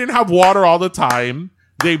 They didn't have water all the time.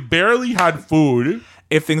 They barely had food.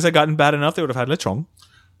 If things had gotten bad enough, they would have had lechon.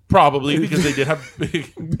 Probably, because they did have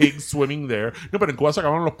pigs swimming there. No, pero en Cuba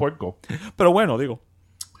sacaban los puercos. Pero bueno, digo.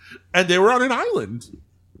 And they were on an island.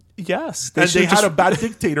 Yes. They had a bad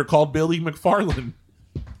dictator called Billy McFarland.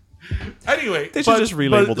 Anyway. They should just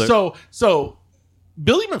relabeled it. So,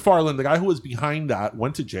 Billy McFarland, the guy who was behind that,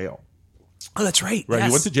 went to jail. Oh, that's right. Right, yes.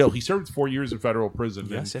 He went to jail. He served 4 years in federal prison.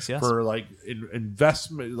 Yes. For like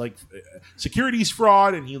investment, like securities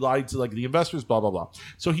fraud, and he lied to like the investors. Blah blah blah.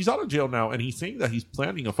 So he's out of jail now, and he's saying that he's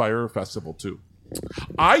planning a fire festival too.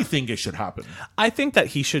 I think it should happen. I think that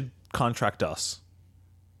he should contract us.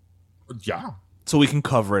 Yeah. So we can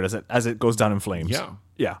cover it as it goes down in flames. Yeah.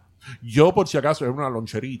 Yeah. Yo, por si acaso, es una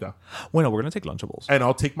loncherita. Bueno, we're gonna take Lunchables. And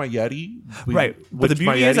I'll take my Yeti. Right. But the With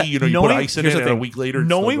my beauty is Yeti, that you know, you put ice in it, and a week later, it's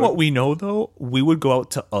knowing still what good. we know, though, we would go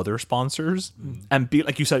out to other sponsors and be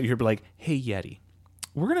like you said, you'd be like, "Hey, Yeti,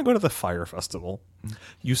 we're gonna go to the Fire Festival.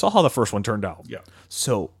 You saw how the first one turned out. Yeah.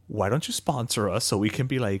 So why don't you sponsor us so we can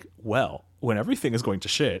be like, well, when everything is going to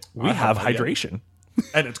shit, we have my Yeti. hydration,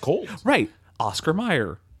 And it's cold. right? Oscar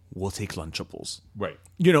Mayer, we'll take Lunchables. Right.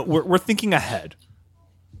 You know, we're thinking ahead.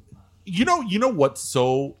 You know what's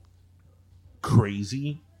so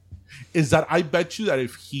crazy is that I bet you that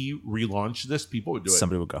if he relaunched this, people would do it.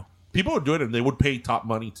 Somebody would go. People would do it, and they would pay top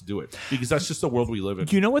money to do it because that's just the world we live in.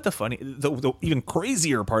 You know what the even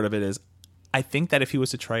crazier part of it is? I think that if he was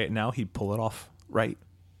to try it now, he'd pull it off right.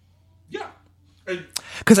 Yeah.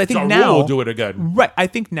 Because I think Ja now Rule will do it again. Right. I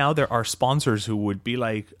think now there are sponsors who would be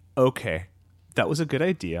like, okay, that was a good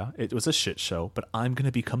idea. It was a shit show, but I'm going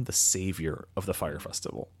to become the savior of the Fire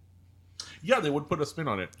Festival. Yeah, they would put a spin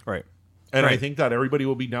on it. Right. And Right. I think that everybody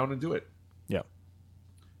will be down and do it. Yeah.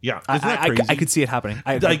 Yeah. Isn't that crazy? I could see it happening.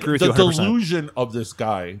 I like agree with the you 100%. delusion of this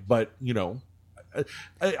guy, but you know,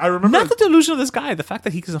 I remember Not the delusion of this guy. The fact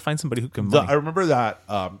that he can find somebody who can I money. remember that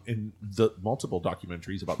in the multiple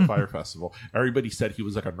documentaries about the Fire Festival, everybody said he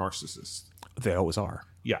was like a narcissist. They always are.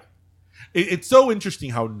 Yeah, it's so interesting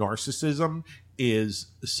how narcissism is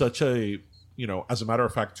such a, you know, as a matter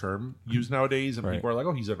of fact term used nowadays, and Right. people are like,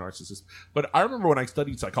 "Oh, he's a narcissist." But I remember when I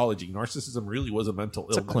studied psychology, narcissism really was a mental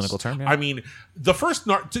illness. a clinical term, yeah. I mean, the first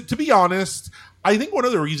to be honest, I think one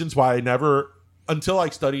of the reasons why I never, until I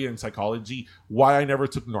studied in psychology, why I never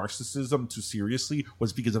took narcissism too seriously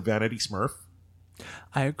was because of Vanity Smurf.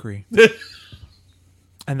 I agree.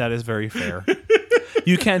 And that is very fair.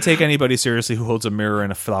 You can't take anybody seriously who holds a mirror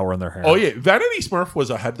and a flower in their hair. Oh yeah, Vanity Smurf was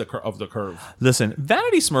ahead of the curve. Listen,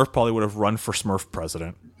 Vanity Smurf probably would have run for Smurf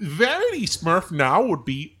president. Vanity Smurf now would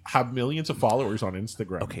have millions of followers on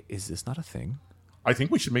Instagram. Okay, is this not a thing? I think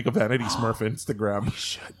we should make a Vanity Smurf Instagram.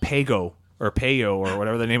 Pago or Payo or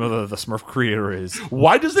whatever the name of the Smurf creator is.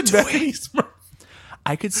 Why does it Vanity Smurf?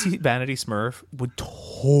 I could see Vanity Smurf would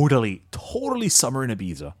totally summer in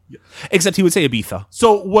Ibiza. Yeah. Except he would say Ibiza.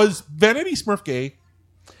 So was Vanity Smurf gay?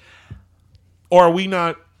 Or are we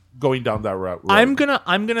not going down that route? I'm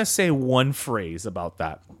gonna say one phrase about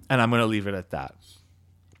that, and I'm gonna leave it at that.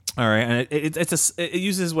 All right, and it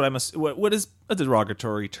uses what is a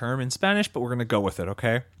derogatory term in Spanish, but we're gonna go with it.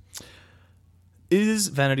 Okay, is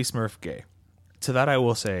Vanity Smurf gay? To that I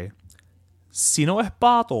will say, si no es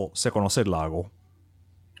pato, se conoce el lago.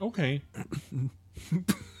 Okay.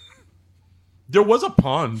 There was a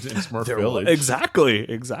pond in Smurf Village. Exactly.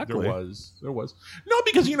 There was. No,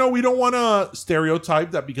 because, you know, we don't want to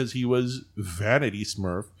stereotype that because he was Vanity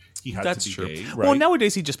Smurf, he had That's to be true. gay. Right? Well,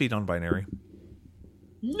 nowadays he'd just be non-binary.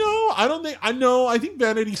 No, I don't think. I think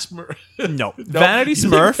Vanity Smurf. No, Vanity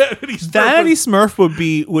Smurf. Vanity Smurf would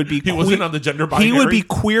be. He wasn't on the gender binary. He would be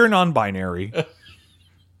queer non-binary.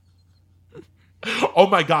 Oh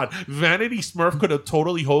my God, Vanity Smurf could have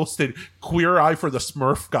totally hosted Queer Eye for the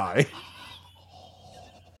Smurf guy.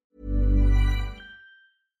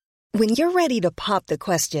 When you're ready to pop the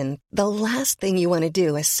question, the last thing you want to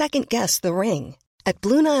do is second-guess the ring. At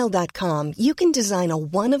BlueNile.com, you can design a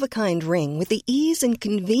one-of-a-kind ring with the ease and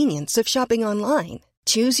convenience of shopping online.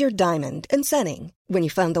 Choose your diamond and setting. When you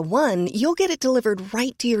find the one, you'll get it delivered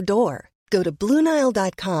right to your door. Go to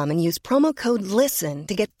BlueNile.com and use promo code LISTEN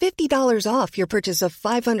to get $50 off your purchase of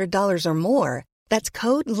 $500 or more. That's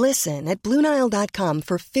code LISTEN at BlueNile.com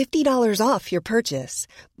for $50 off your purchase.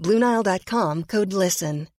 BlueNile.com, code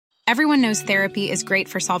LISTEN. Everyone knows therapy is great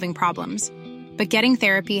for solving problems. But getting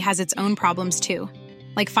therapy has its own problems too.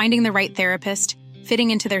 Like finding the right therapist,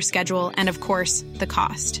 fitting into their schedule, and of course, the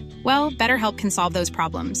cost. Well, BetterHelp can solve those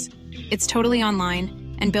problems. It's totally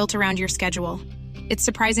online and built around your schedule. It's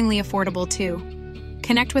surprisingly affordable, too.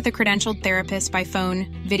 Connect with a credentialed therapist by phone,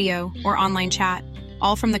 video, or online chat,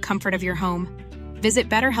 all from the comfort of your home. Visit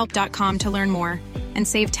BetterHelp.com to learn more and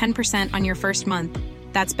save 10% on your first month.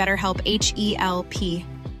 That's BetterHelp, H-E-L-P.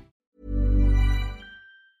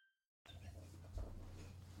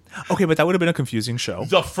 Okay, but that would have been a confusing show.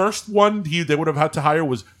 The first one they would have had to hire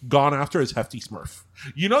was gone after is Hefty Smurf.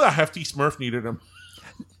 You know that Hefty Smurf needed him.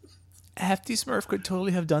 Hefty Smurf could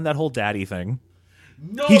totally have done that whole daddy thing.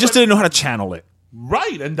 No, He just didn't know how to channel it.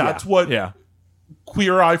 Right, and that's Yeah, what yeah.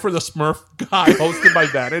 Queer Eye for the Smurf guy hosted by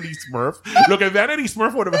Vanity Smurf. Look, if Vanity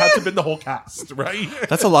Smurf would have had to have been the whole cast, right?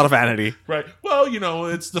 That's a lot of vanity. Right. Well, you know,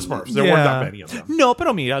 it's the Smurfs. There weren't that many of them. No,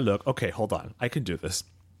 pero mira, look. Okay, hold on. I can do this.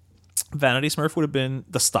 Vanity Smurf would have been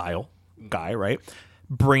the style guy, right?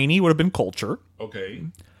 Brainy would have been culture. Okay.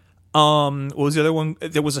 What was the other one?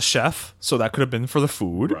 There was a chef, so that could have been for the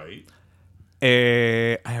food. Right.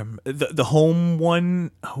 I am the home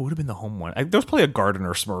one. Who would have been the home one? There was probably a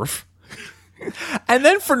gardener Smurf. And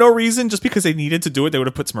then for no reason, just because they needed to do it, they would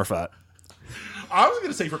have put Smurf at. I was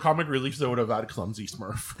going to say for comic relief, they would have had Clumsy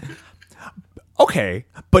Smurf. Okay,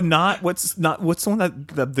 but what's the one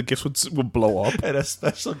that the gifts would blow up? And a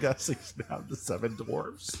special guest is now the 7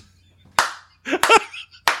 Dwarfs.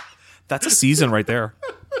 That's a season right there.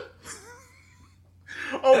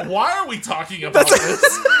 Oh, why are we talking about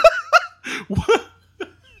this?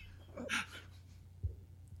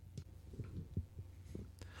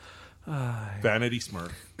 Vanity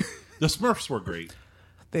Smurf. The Smurfs were great.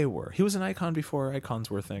 They were. He was an icon before icons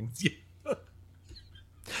were things. Yeah.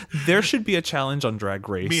 There should be a challenge on Drag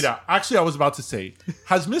Race. Mira, actually, I was about to say,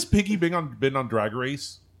 has Miss Piggy been on Drag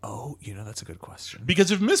Race? Oh, that's a good question.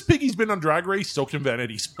 Because if Miss Piggy's been on Drag Race, so can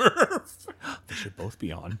Vanity Smurf. They should both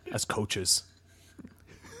be on as coaches.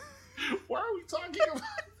 Why are we talking about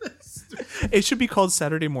this? It should be called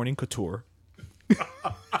Saturday Morning Couture.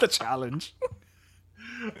 The challenge.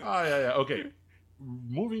 Yeah. Okay.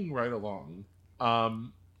 Moving right along.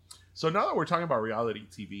 So now that we're talking about reality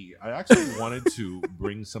TV, I actually wanted to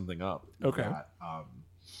bring something up. Okay. That,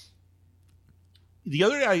 the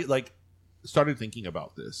other day, I started thinking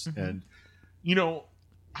about this, and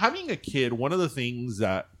having a kid, one of the things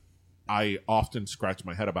that I often scratch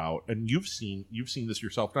my head about, and you've seen this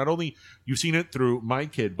yourself. Not only you've seen it through my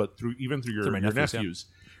kid, but through your nephews,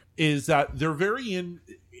 is that they're very in.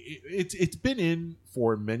 It's been in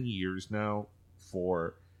for many years now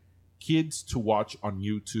for kids to watch on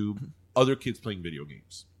YouTube other kids playing video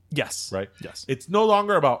games. Yes. Right? Yes. It's no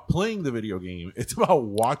longer about playing the video game. It's about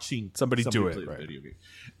watching somebody do play it. the Right. video game.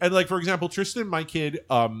 And for example, Tristan, my kid,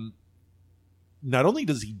 not only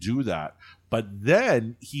does he do that, but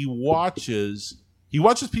then he watches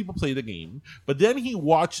people play the game, but then he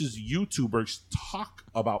watches YouTubers talk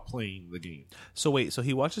about playing the game. So wait,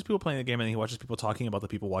 he watches people playing the game and he watches people talking about the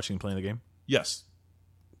people watching playing the game? Yes.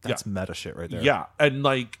 That's meta shit right there. Yeah, and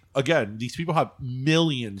again, these people have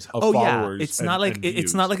millions of followers. Yeah. It's not like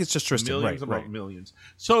it's just Tristan. Millions right. Millions.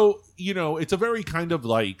 So it's a very kind of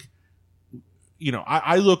I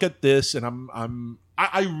look at this and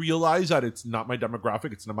I realize that it's not my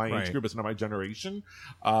demographic, it's not my age group, it's not my generation.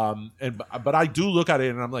 But I do look at it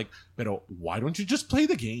and I'm like, why don't you just play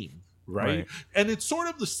the game? Right? And it's sort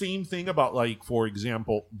of the same thing about for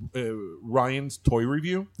example, Ryan's toy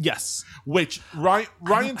review. Yes. Which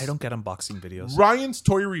Ryan's I don't get unboxing videos. Ryan's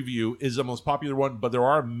toy review is the most popular one, but there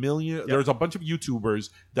are a million. Yep. There's a bunch of YouTubers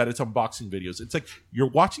that it's unboxing videos. It's like you're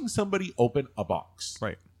watching somebody open a box.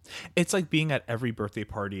 Right. It's like being at every birthday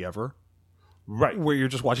party ever. Right. Where you're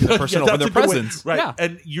just watching the person open their presents. Right. Yeah.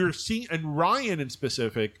 And you're seeing, and Ryan in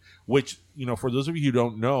specific, which, for those of you who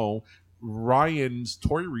don't know, Ryan's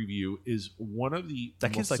toy review is one of the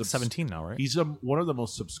that kid's 17 now, right? He's one of the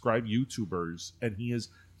most subscribed YouTubers, and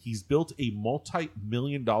he's built a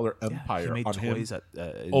multi-million-dollar empire. He made on toys him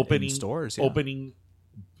at opening in stores, opening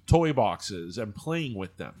toy boxes and playing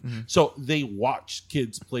with them. Mm-hmm. So they watch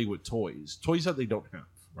kids play with toys that they don't have,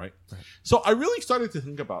 right? So I really started to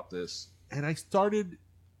think about this, and I started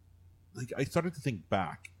to think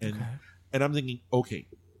back, and I'm thinking, okay,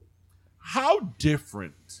 how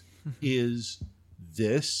different is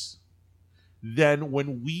this than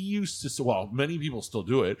when we used to, many people still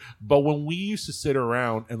do it, but when we used to sit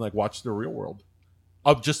around and watch The Real World,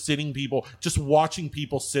 of just watching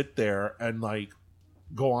people sit there and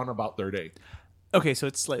go on about their day. Okay, so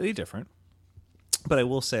it's slightly different, but I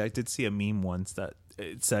will say I did see a meme once that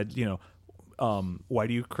it said, why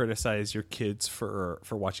do you criticize your kids for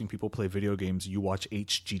watching people play video games? You watch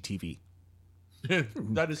HGTV.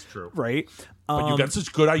 That is true, right? But you got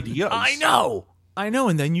such good ideas. I know,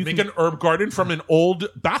 and then you make an herb garden from an old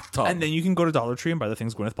bathtub, and then you can go to Dollar Tree and buy the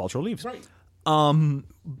things Gwyneth Paltrow leaves. Right.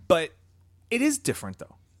 But it is different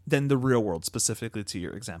though than The Real World, specifically to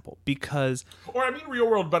your example, because Real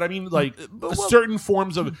World, but I mean certain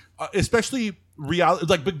forms of, especially reality,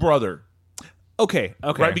 like Big Brother. Okay.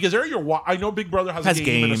 Right, because there I know Big Brother has a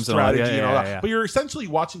game and a strategy and all that, but you're essentially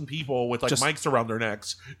watching people with just mics around their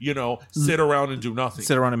necks, sit around and do nothing.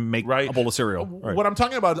 Sit around and make a bowl of cereal. Right. What I'm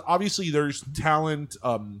talking about, obviously, there's talent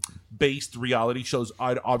based reality shows.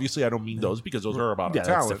 I don't mean those because those are about talent.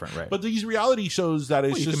 That's different, right? But these reality shows that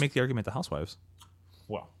is you can make the argument The Housewives.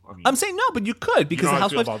 Well, I mean, I'm saying no, but you could because The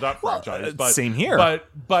Housewives. About that franchise, but same here.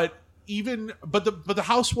 But the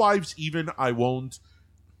Housewives, even I won't.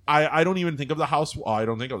 I don't even think of the Housewives. I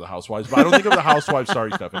don't think of the Housewives, but I don't think of the Housewives.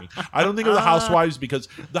 Sorry, Stephanie. I don't think of the Housewives because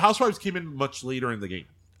the Housewives came in much later in the game.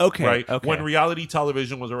 Okay. Right? Okay. When reality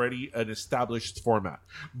television was already an established format.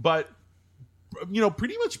 But,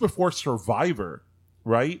 pretty much before Survivor,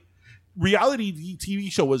 right? Reality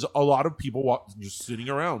TV show was a lot of people just sitting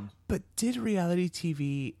around. But did reality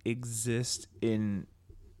TV exist in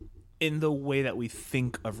the way that we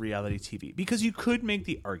think of reality TV? Because you could make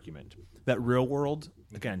the argument that Real World,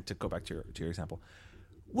 again, to go back to your example,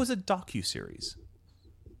 was a docuseries.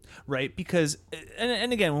 Right? Because,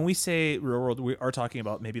 and again, when we say Real World, we are talking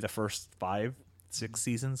about maybe the first 5-6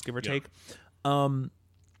 seasons, give or take.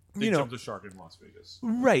 They jumped the shark in Las Vegas.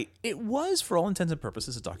 Right. It was, for all intents and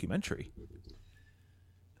purposes, a documentary.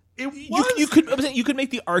 It was. You could make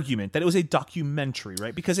the argument that it was a documentary,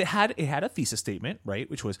 right? Because it had a thesis statement,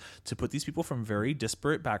 right, which was to put these people from very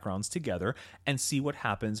disparate backgrounds together and see what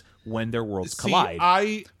happens when their worlds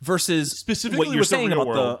collide. Versus specifically what you're saying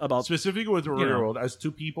about specifically with the Real World, as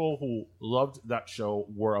two people who loved that show,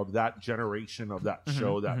 were of that generation of that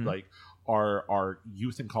show that like our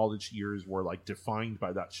youth and college years were like defined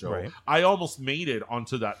by that show. Right. I almost made it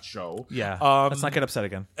onto that show. Yeah. Let's not get upset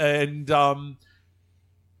again. And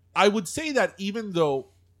I would say that even though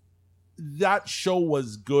that show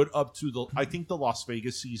was good up to I think the Las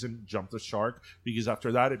Vegas season jumped the shark, because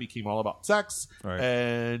after that it became all about sex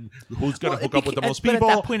and who's going to hook up with the most people. But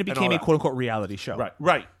at that point it became a quote unquote reality show.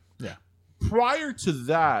 Right. Yeah. Prior to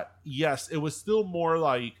that, yes, it was still more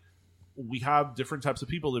like we have different types of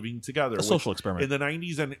people living together. A social experiment. In the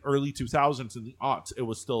 90s and early 2000s and the aughts, it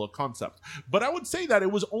was still a concept. But I would say that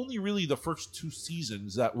it was only really the first 2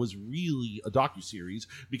 seasons that was really a docuseries,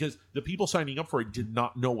 because the people signing up for it did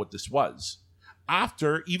not know what this was.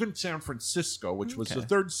 After, even San Francisco, which was the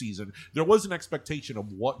 3rd season, there was an expectation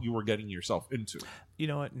of what you were getting yourself into. You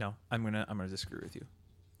know what? No, I'm gonna disagree with you,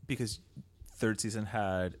 because 3rd season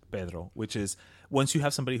had Pedro, which is, once you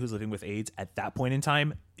have somebody who's living with AIDS at that point in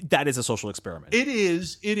time, that is a social experiment. It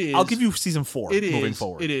is. I'll give you season 4 moving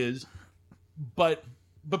forward. It is. But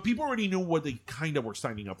people already knew what they kind of were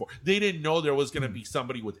signing up for. They didn't know there was going to be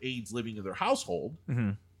somebody with AIDS living in their household,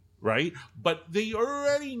 right? But they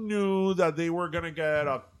already knew that they were going to get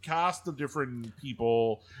a cast of different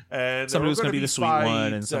people, and somebody was going to be the sweet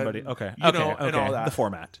one, and somebody, and all that. The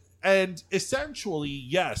format. And essentially,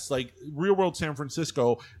 yes, like Real World San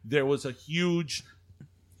Francisco, there was a huge,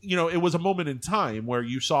 it was a moment in time where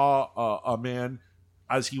you saw a man,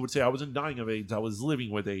 as he would say, I wasn't dying of AIDS, I was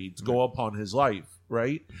living with AIDS, go upon his life,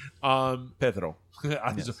 right? Pedro,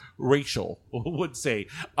 as Rachel would say.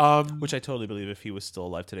 Which I totally believe if he was still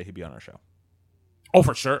alive today, he'd be on our show. Oh,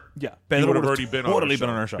 for sure. Yeah. Pedro would have already been on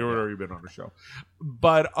our show. He would have already been on our show.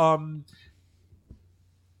 But,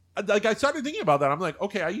 like, I started thinking about that. I'm like,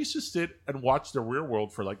 okay, I used to sit and watch The Real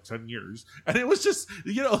World for like 10 years. And it was just,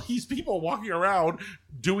 these people walking around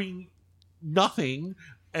doing nothing.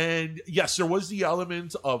 And yes, there was the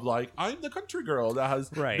element of like, I'm the country girl that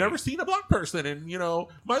has never seen a black person in,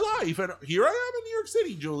 my life. And here I am in New York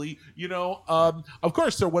City, Julie. Of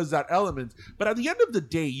course there was that element. But at the end of the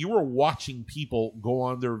day, you were watching people go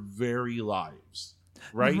on their very lives,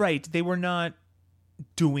 right? Right. They were not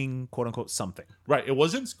doing quote unquote something. Right. It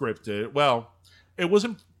wasn't scripted. Well, it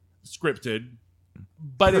wasn't scripted,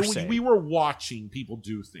 but we were watching people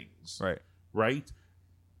do things. Right.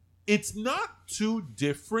 It's not too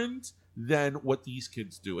different than what these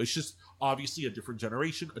kids do. It's just obviously a different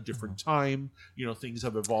generation, a different time. Things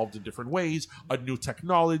have evolved in different ways, a new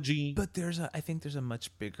technology. But I think there's a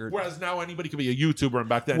much bigger. Whereas now anybody can be a YouTuber, and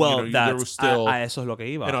back then, there was still eso es lo que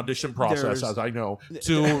iba. an audition process, as I know,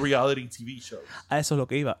 to reality TV shows. Eso es lo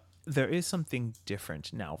que iba. There is something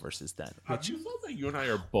different now versus then. Have you thought that you and I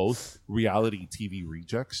are both reality TV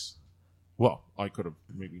rejects? Well, I could have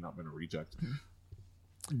maybe not been a reject.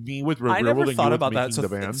 Me with I never thought about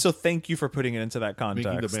that. So thank you for putting it into that context.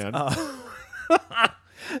 Making the band.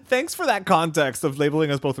 Thanks for that context of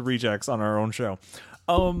labeling us both rejects on our own show.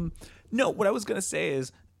 No, what I was going to say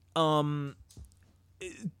is the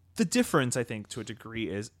difference, I think, to a degree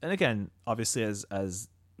is, and again, obviously as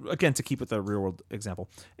again, to keep with the Real World example,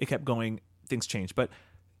 it kept going, things changed, but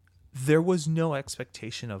there was no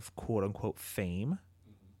expectation of quote unquote fame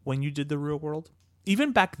when you did the Real World.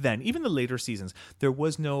 Even back then, even the later seasons, there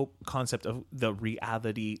was no concept of the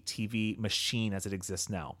reality TV machine as it exists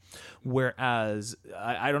now. Whereas,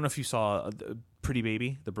 I don't know if you saw Pretty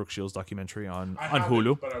Baby, the Brooke Shields documentary on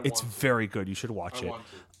Hulu. It's very good. You should watch it.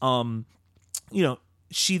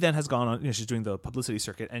 She then has gone on, she's doing the publicity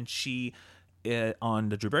circuit, and she, on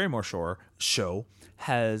the Drew Barrymore show,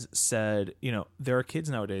 has said, there are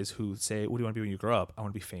kids nowadays who say, what do you want to be when you grow up? I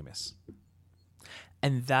want to be famous.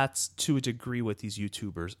 And that's to a degree what these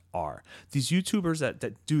YouTubers are. These YouTubers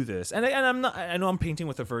that do this, and I know I'm painting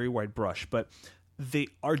with a very wide brush, but they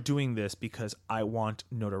are doing this because I want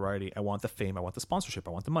notoriety, I want the fame, I want the sponsorship,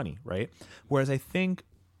 I want the money, right? Whereas I think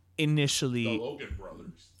initially The Logan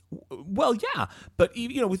brothers. Well, yeah, but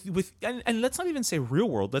with and let's not even say real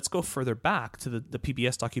world. Let's go further back to the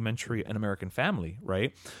PBS documentary An American Family,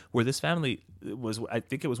 right? Where this family was, I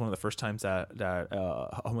think it was one of the first times that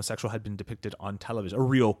homosexual had been depicted on television, a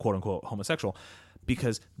real quote unquote homosexual,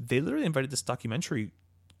 because they literally invited this documentary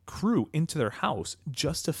crew into their house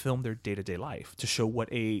just to film their day-to-day life, to show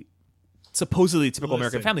what a supposedly typical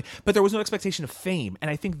American family, but there was no expectation of fame,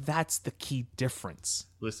 and I think that's the key difference.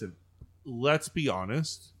 Listen, let's be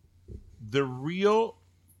honest. The real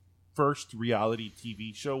first reality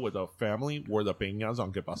TV show with a family were the Peñas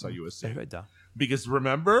on Que Pasa USA. Because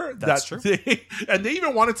remember That's that true. they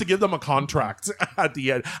even wanted to give them a contract at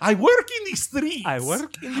the end. I work in the streets. I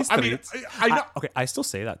mean, I know. okay, I still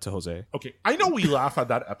say that to Jose. Okay, I know we laugh at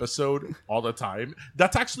that episode all the time.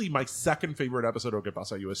 That's actually my second favorite episode of Que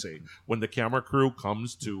Pasa USA, when the camera crew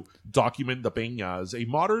comes to document the Peñas, a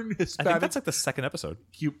modern I Hispanic. think that's like the second episode.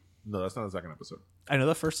 No, that's not the second episode. I know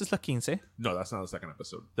the first is La Quince. No, that's not the second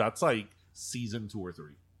episode. That's like season 2 or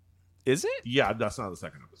 3. Is it? Yeah, that's not the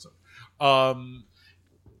second episode.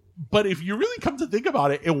 But if you really come to think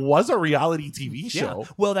about it, it was a reality TV show.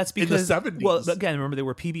 Yeah. Well, that's because in the 70s. Well, again, remember they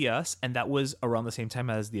were PBS, and that was around the same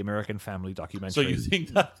time as the American Family documentary. So you think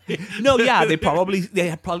that? No, yeah, that had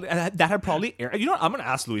probably aired. You know what? I'm going to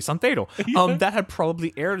ask Luis Santero. That had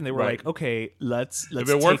probably aired, and they were like, okay, let's. If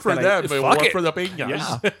it worked for them, it worked for the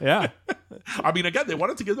Peñas. Yeah. I mean, again, they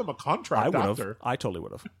wanted to give them a contract after. I totally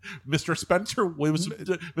would have. Mr. Spencer was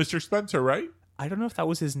Mr. Spencer, right? I don't know if that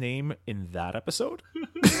was his name in that episode.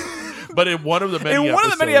 But in one of the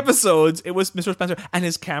many episodes, it was Mr. Spencer, and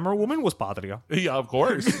his camera woman was Patria. Yeah, of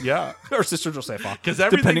course. Yeah. Or Sister Josefa. Because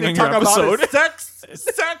everything they talk about is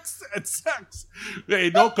sex, and sex. Hey,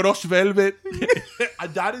 no Crush Velvet.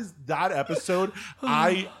 that episode.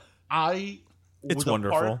 It's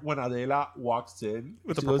wonderful. Part when Adela walks in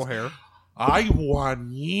with the purple hair. Ay,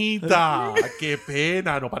 Juanita, qué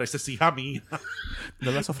pena, no pareces hija mía. No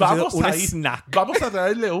le has ofrecido un snack. Vamos a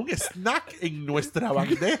traerle un snack en nuestra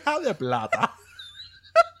bandeja de plata.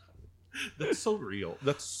 That's so real.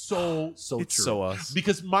 That's so it's true. So us.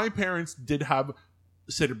 Because my parents did have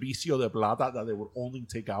servicio de plata that they would only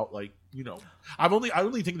take out, like, I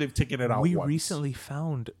only think they've taken it out We once. recently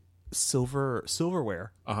found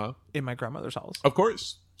silverware in my grandmother's house. Of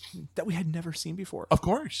course. That we had never seen before. Of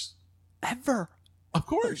course. Ever. Of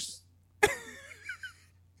course.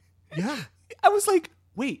 Yeah. I was like,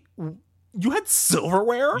 wait, you had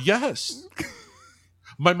silverware? Yes.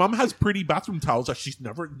 My mom has pretty bathroom towels that she's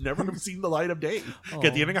never seen the light of day.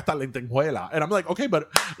 Que tienen hasta lentejuela. And I'm like, okay,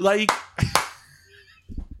 but like...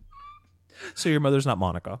 So your mother's not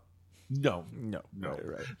Monica? No.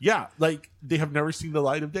 Right. Yeah, like they have never seen the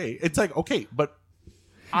light of day. It's like, okay, but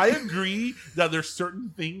I agree that there's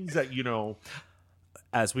certain things that,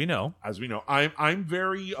 As we know, I'm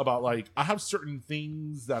very about, like, I have certain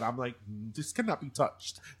things that I'm like, this cannot be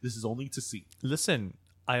touched. This is only to see. Listen,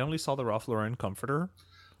 I only saw the Ralph Lauren comforter.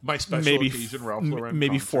 My special occasion Ralph Lauren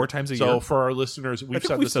maybe comforter. 4 times a year. So for our listeners, we've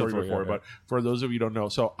said this story before, yeah. but for those of you who don't know,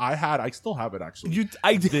 so I still have it actually.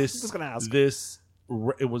 I was gonna ask.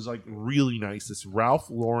 It was like really nice. This Ralph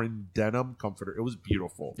Lauren denim comforter. It was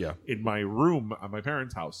beautiful. Yeah. In my room at my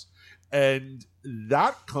parents' house. And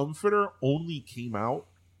that comforter only came out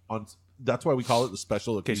on, that's why we call it the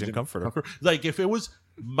special occasion comforter. Like if it was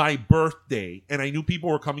my birthday and I knew people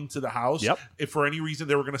were coming to the house, if for any reason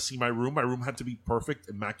they were going to see my room had to be perfect,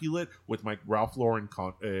 immaculate with my Ralph Lauren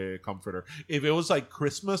comforter. If it was like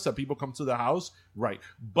Christmas that people come to the house, right.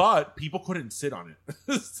 But people couldn't sit on it.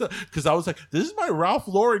 Because I was like, this is my Ralph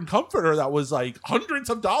Lauren comforter that was like hundreds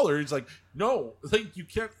of dollars. Like, no, like you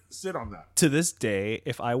can't sit on that. To this day,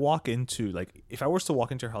 if I was to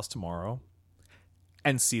walk into your house tomorrow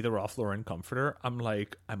and see the Ralph Lauren comforter, I'm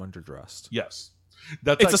like, I'm underdressed. Yes.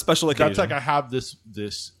 It's a special occasion. That's like I have this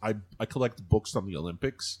I collect books on the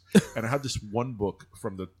Olympics, and I have this one book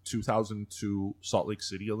from the 2002 Salt Lake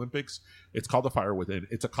City Olympics. It's called The Fire Within.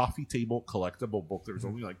 It's a coffee table collectible book. There's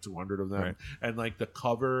only like 200 of them, and like the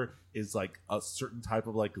cover is like a certain type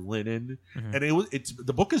of like linen, and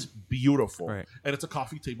the book is beautiful, and it's a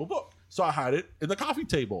coffee table book. So I had it in the coffee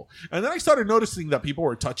table, and then I started noticing that people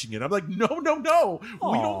were touching it. I'm like, no, we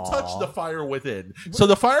don't touch The Fire Within. So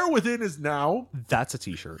The Fire Within is now. That's a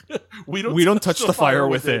t-shirt. We don't touch the fire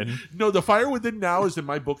within. No, The Fire Within now is in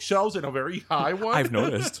my bookshelves in a very high one. I've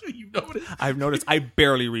noticed. You've noticed? I've noticed. I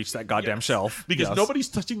barely reached that goddamn shelf. Because nobody's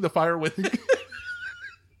touching The Fire Within.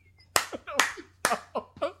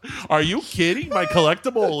 Are you kidding? My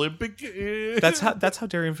collectible Olympic. That's how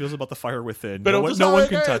Darian feels about the fire within. Pero no one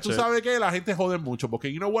can touch tú it. sabes que la gente jode mucho porque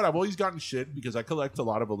you know what? I've always gotten shit because I collect a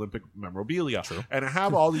lot of Olympic memorabilia. True. And I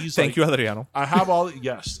have all these. Thank you, Adriano. I have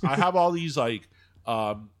all these like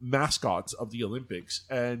mascots of the Olympics,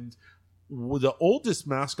 and the oldest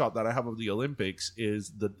mascot that I have of the Olympics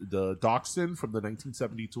is the Dachshund from the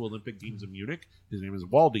 1972 Olympic Games in Munich. His name is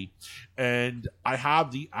Waldy, and I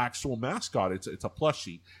have the actual mascot. It's a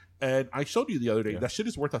plushie, and I showed you the other day. That shit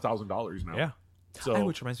is worth $1,000 now. Yeah. So,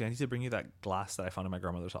 which reminds me, I need to bring you that glass that I found in my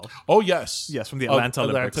grandmother's house. Oh yes, from the Atlanta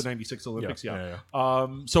Olympics. Atlanta '96 Olympics. Yeah.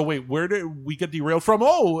 So wait, where did we get derailed from?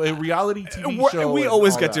 Oh, a reality TV show. We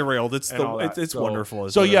always get derailed. It's wonderful.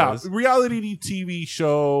 So yeah, reality TV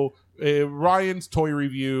show. Ryan's toy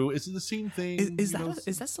review. Is it the same thing? Is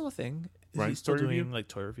that still a thing? Is Ryan's he still toy doing review? Like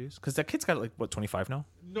toy reviews? Because that kid's got like what 25 now.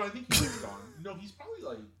 No, I think he's gone. No, he's probably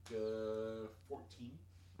like 14.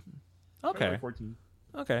 Okay, like 14.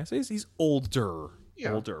 Okay, so he's older.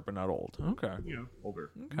 Yeah. Older, but not old. Okay. Yeah,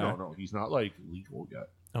 older. Okay. No, he's not like legal yet.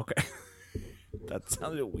 Okay. That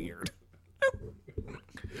sounded weird.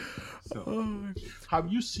 So,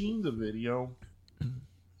 have you seen the video?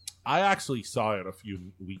 I actually saw it a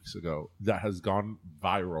few weeks ago that has gone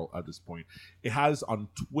viral at this point. It has on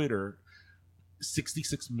Twitter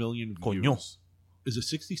 66 million views. Coño. Is it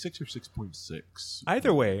 66 or 6.6?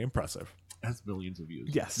 Either way, impressive. It has millions of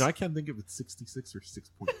views. Yes. Now I can't think if it's 66 or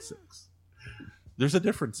 6.6. There's a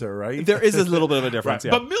difference there, right? There is a little bit of a difference,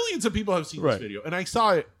 right. yeah. But millions of people have seen this video. And I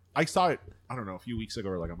saw it, I don't know, a few weeks ago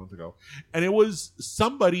or like a month ago. And it was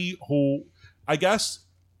somebody who, I guess,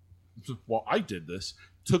 well, I did this,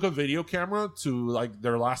 took a video camera to like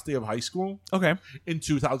their last day of high school. Okay. In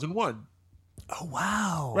 2001. Oh,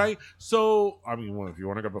 wow. Right? So, I mean, well, if you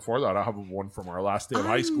want to go before that, I have one from our last day of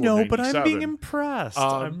high school. No, but I'm being impressed.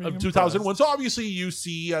 Of 2001. So, obviously, you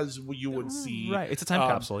see as you would see. Right. It's a time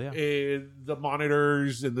capsule, yeah. The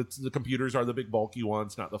monitors and the computers are the big, bulky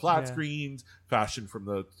ones, not the flat screens, fashioned from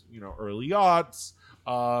the early aughts,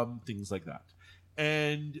 things like that.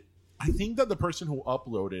 And I think that the person who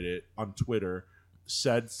uploaded it on Twitter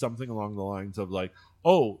said something along the lines of like,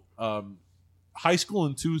 high school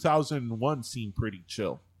in 2001 seemed pretty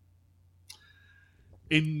chill.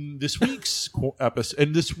 In this week's episode,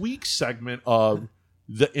 in this week's segment of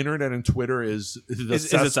the internet and Twitter is the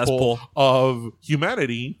cesspool of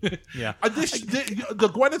humanity. Yeah, the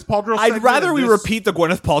Gwyneth Paltrow. I'd rather we repeat the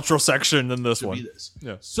Gwyneth Paltrow section than this one.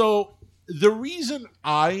 Yeah. So the reason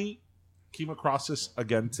I came across this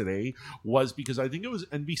again today was because I think it was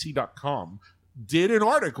NBC.com did an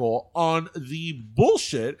article on the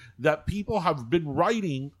bullshit that people have been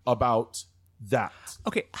writing about that.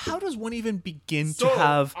 Okay, how does one even begin to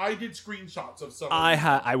have? I did screenshots of some.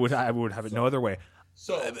 I would have it no other way.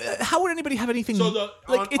 So how would anybody have anything it's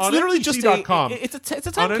on literally just it's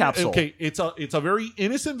a time capsule. Okay, it's a very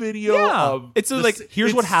innocent video of it's like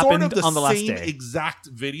here's what happened sort of on the last day. Exact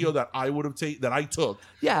video that I would have that I took.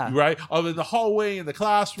 Yeah, right. Of in the hallway in the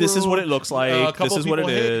classroom. This is what it looks like. This is what it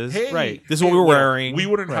is. Right. This is what we were wearing. We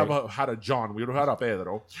wouldn't have had a John. We would have had a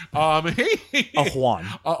Pedro. A Juan.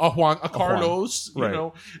 A Carlos.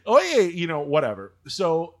 Whatever.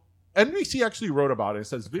 So. NBC actually wrote about it. It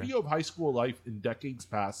says, video of high school life in decades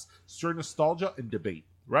past stir nostalgia and debate,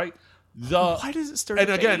 right? Why does it stir And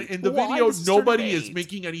debate? again, in the video, nobody is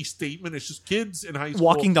making any statement. It's just kids in high school.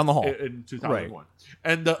 Walking down the hall. In 2001. Right.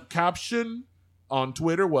 And the caption on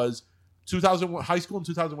Twitter was, 2001 high school in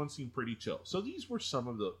 2001 seemed pretty chill. So these were some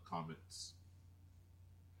of the comments.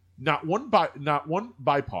 Not one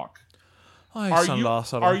BIPOC.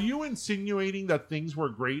 Are you insinuating that things were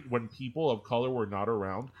great when people of color were not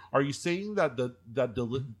around? Are you saying that the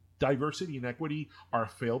diversity and equity are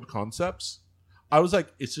failed concepts? I was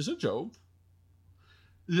like, it's just a joke.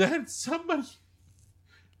 Then somebody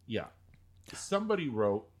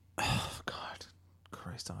wrote, oh God,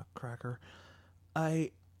 Christ on a cracker.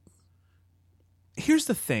 Here's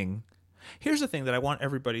the thing that I want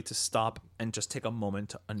everybody to stop and just take a moment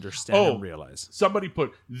to understand and realize. Somebody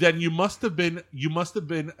put, then you must have been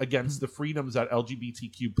against the freedoms that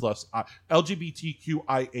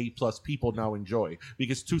LGBTQIA plus people now enjoy.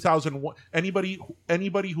 Because 2001, anybody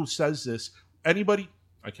who says this, I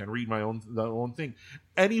can't read the own thing.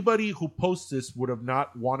 Anybody who posts this would have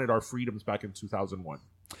not wanted our freedoms back in 2001.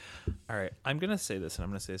 All right, I'm going to say this, and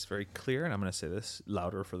I'm going to say this very clear, and I'm going to say this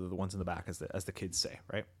louder for the ones in the back, as the kids say,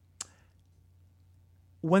 right?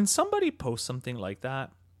 When somebody posts something like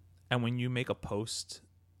that, and when you make a post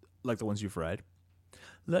like the ones you've read,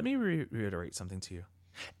 let me reiterate something to you.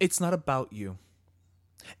 It's not about you.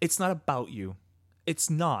 It's not about you. It's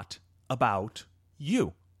not about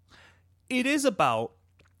you. It is about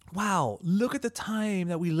wow, look at the time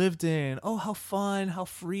that we lived in. Oh, how fun, how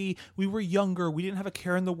free. We were younger. We didn't have a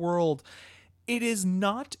care in the world. It is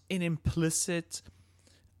not an implicit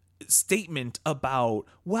statement about,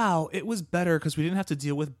 wow, it was better because we didn't have to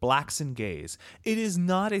deal with blacks and gays. It is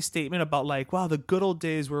not a statement about like, wow, the good old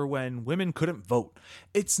days were when women couldn't vote.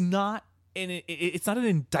 It's not an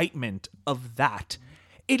indictment of that.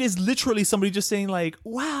 It is literally somebody just saying like,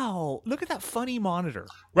 wow, look at that funny monitor.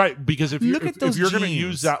 Right, because if you're going to jeans.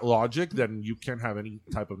 use that logic, then you can't have any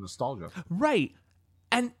type of nostalgia. Right.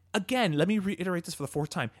 And again, let me reiterate this for the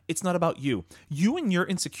fourth time. It's not about you. You and your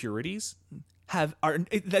insecurities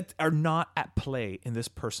that are not at play in this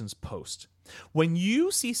person's post. When you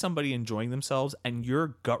see somebody enjoying themselves and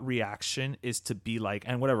your gut reaction is to be like,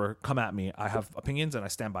 and whatever, come at me, I have opinions and I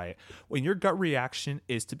stand by it. When your gut reaction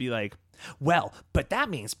is to be like, well, but that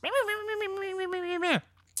means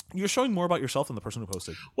you're showing more about yourself than the person who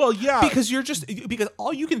posted. Well, yeah. Because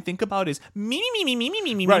all you can think about is me.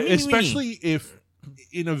 Right, especially if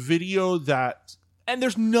in a video that... And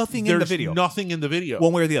there's nothing in the video. Nothing in the video.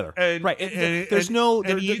 One way or the other. And, right. There's no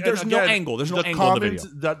angle. There's no angle in the video.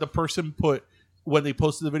 That the person put when they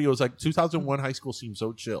posted the video was like, 2001 high school seemed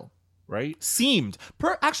so chill, right? Seemed.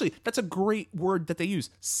 Actually, that's a great word that they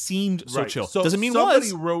use. Seemed so chill. So doesn't mean somebody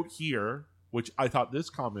was. wrote here, which I thought this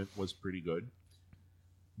comment was pretty good.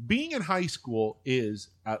 Being in high school is,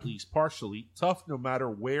 at least partially, tough no matter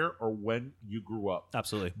where or when you grew up.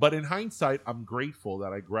 Absolutely. But in hindsight, I'm grateful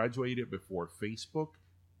that I graduated before Facebook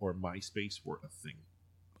or MySpace were a thing.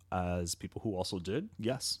 As people who also did,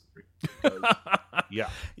 yes. Yeah.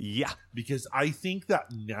 Yeah. Because I think that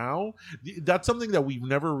now, that's something that we've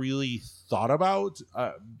never really thought about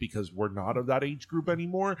because we're not of that age group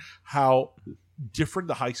anymore, how different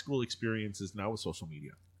the high school experience is now with social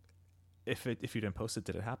media. If you didn't post it,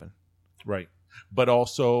 did it happen? Right. But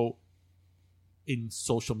also in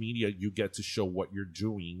social media, you get to show what you're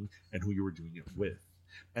doing and who you were doing it with.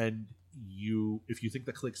 And if you think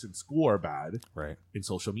the clicks in school are bad, right, in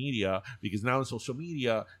social media, because now in social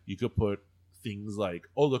media, you could put things like,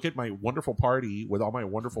 oh, look at my wonderful party with all my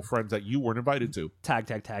wonderful friends that you weren't invited to.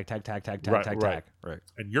 Tag. Right.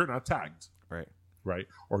 And you're not tagged. Right.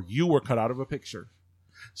 Or you were cut out of a picture.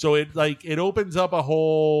 So it opens up a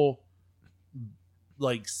whole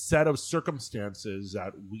set of circumstances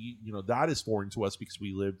that that is foreign to us because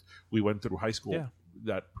we went through high school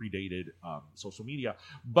that predated social media.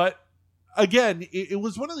 But again, it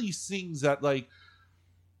was one of these things that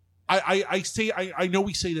I know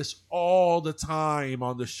we say this all the time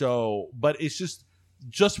on the show, but it's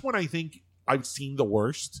just when I think I've seen the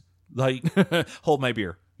worst, hold my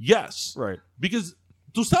beer. Yes. Right. Because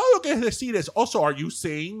tú sabes lo que es decir es also, are you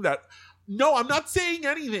saying that? No, I'm not saying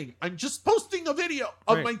anything. I'm just posting a video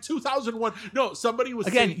of my 2001. No, somebody was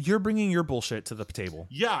again. saying, You're bringing your bullshit to the table.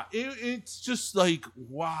 Yeah, it's just like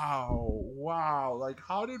wow. Like,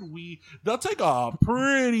 how did we? That's like a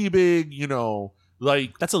pretty big,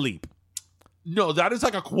 that's a leap. No, that is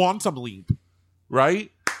like a quantum leap,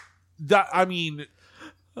 right?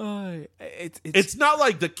 It's not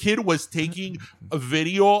like the kid was taking a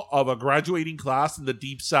video of a graduating class in the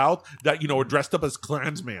Deep South that were dressed up as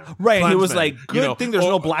Klansmen. Right, and it was like, good thing there's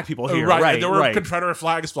no black people here. Right, and there were Confederate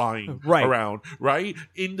flags flying around. Right,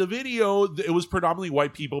 in the video, it was predominantly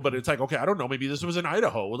white people, but it's like, okay, I don't know, maybe this was in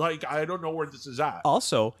Idaho. Like, I don't know where this is at.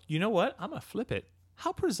 Also, you know what? I'm gonna flip it.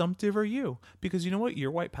 How presumptive are you? Because you know what?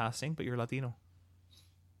 You're white passing, but you're Latino.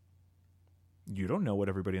 You don't know what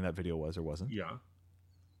everybody in that video was or wasn't. Yeah.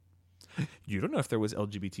 You don't know if there was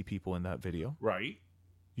LGBT people in that video. Right.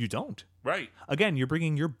 You don't. Right. Again, you're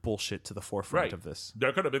bringing your bullshit to the forefront of this.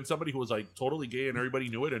 There could have been somebody who was totally gay and everybody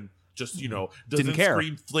knew it and just, didn't doesn't care.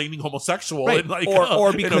 scream flaming homosexual right. in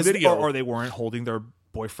or because in a video. Or they weren't holding their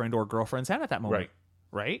boyfriend or girlfriend's hand at that moment.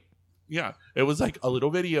 Right? Yeah. It was like a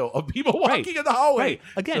little video of people walking in the hallway. Right.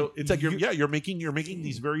 Again, so it's like you're making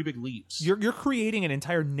these very big leaps. You're creating an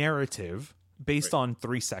entire narrative based on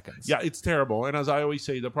 3 seconds. Yeah, it's terrible. And as I always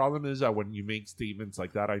say, the problem is that when you make statements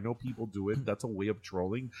like that, I know people do it. That's a way of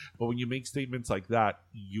trolling. But when you make statements like that,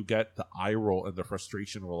 you get the eye roll and the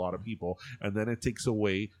frustration of a lot of people. And then it takes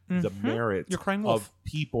away the merit You're crying wolf. of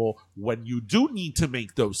people when you do need to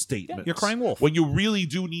make those statements. Yeah, you're crying wolf. When you really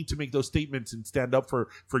do need to make those statements and stand up for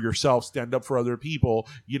yourself, stand up for other people,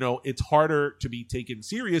 it's harder to be taken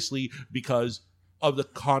seriously because of the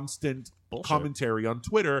constant bullshit commentary on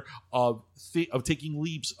Twitter of taking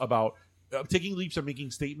leaps and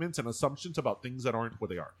making statements and assumptions about things that aren't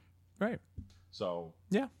what they are. Right. So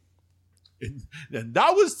yeah. And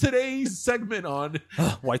that was today's segment on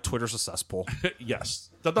why Twitter's a cesspool.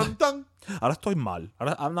 Yes. Dun, dun, dun. Ahora estoy mal.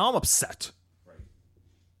 Now I'm upset. Right.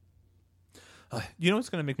 You know what's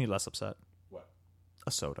going to make me less upset? What?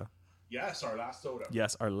 A soda. Yes, our last soda.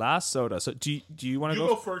 Yes, our last soda. So do you want to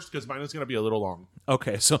go first because mine is going to be a little long.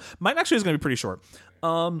 Okay, so mine actually is going to be pretty short.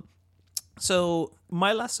 So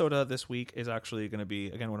my last soda this week is actually going to be,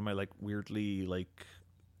 again, one of my like weirdly like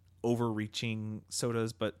overreaching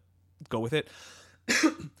sodas, but go with it.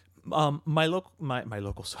 My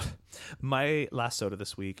local soda. My last soda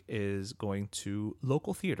this week is going to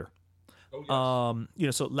local theater. Oh,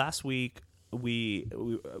 yes. So last week we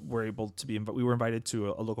were able to we were invited to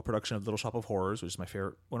a local production of Little Shop of Horrors, which is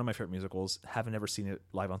one of my favorite musicals. Haven't ever seen it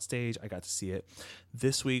live on stage. I got to see it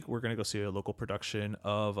this week. We're going to go see a local production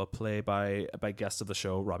of a play by guest of the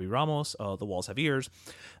show, Robbie Ramos, The Walls Have Ears.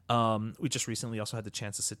 We just recently also had the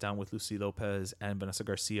chance to sit down with Lucy Lopez and Vanessa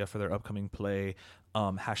Garcia for their upcoming play,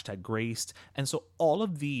 #Graced. And so all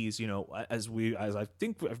of these, as I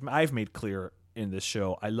think I've made clear in this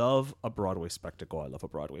show, I love a Broadway spectacle. I love a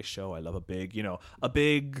Broadway show. I love a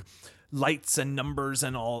big lights and numbers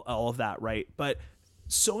and all of that, right? But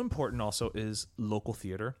so important also is local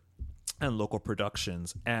theater and local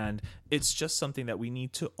productions. And it's just something that we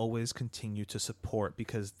need to always continue to support,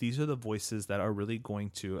 because these are the voices that are really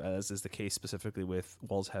going to, as is the case specifically with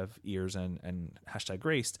Walls Have Ears and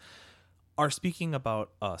 #Graced, are speaking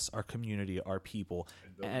about us, our community, our people.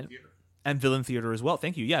 And Villain Theater as well.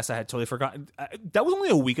 Thank you. Yes, I had totally forgotten. That was only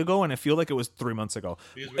a week ago, and I feel like it was 3 months ago.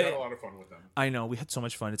 Because we had a lot of fun with them. I know. We had so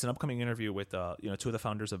much fun. It's an upcoming interview with two of the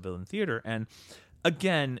founders of Villain Theater. And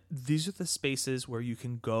again, these are the spaces where you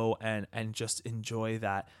can go and just enjoy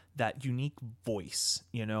that unique voice,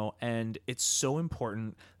 and it's so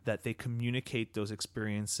important that they communicate those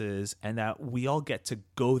experiences and that we all get to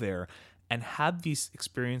go there and have these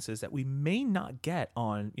experiences that we may not get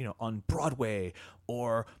on Broadway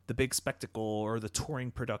or the big spectacle or the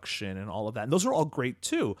touring production and all of that. And those are all great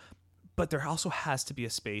too. But there also has to be a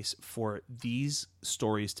space for these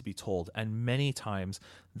stories to be told. And many times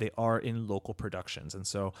they are in local productions. And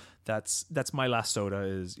so that's my last soda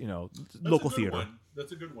is, local theater.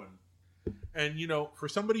 That's a good one. And, for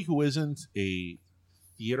somebody who isn't a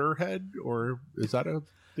theater head, or is that a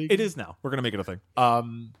thing? It is now. We're going to make it a thing.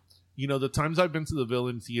 The times I've been to the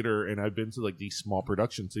Villain Theater and I've been to like these small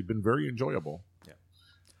productions, they've been very enjoyable. Yeah.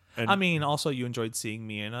 And also you enjoyed seeing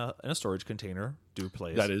me in a storage container do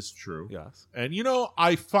plays. That is true. Yes. And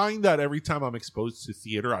I find that every time I'm exposed to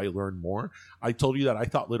theater, I learn more. I told you that I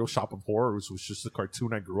thought Little Shop of Horrors was just a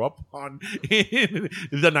cartoon I grew up on in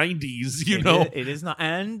the 90s, It is not.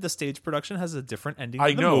 And the stage production has a different ending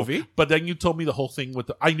than the movie. But then you told me the whole thing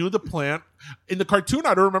I knew the plant. In the cartoon,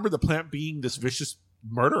 I don't remember the plant being this vicious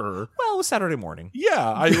murderer. Well, it was Saturday morning.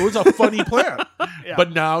 Yeah, it was a funny plant. Yeah.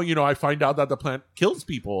 But now, I find out that the plant kills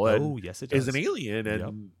people. And yes, it does. Is an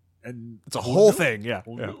alien. And it's a whole thing. Yeah.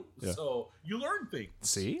 Yeah. So you learn things.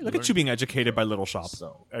 See? Look at you being educated by Little Shop.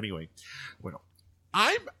 So anyway,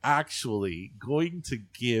 I'm actually going to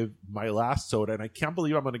give my last soda, and I can't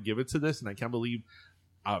believe I'm going to give it to this, and I can't believe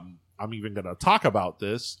I'm even going to talk about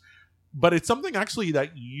this, but it's something actually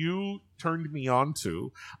that you turned me on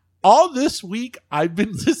to. All this week, I've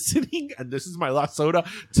been listening, and this is my last soda,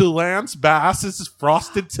 to Lance Bass's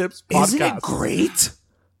Frosted Tips podcast. Isn't it great?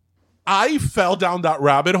 I fell down that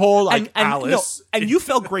rabbit hole like Alice. And you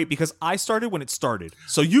felt great because I started when it started.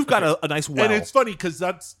 So you've got a nice well. And it's funny because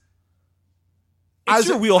that's... It's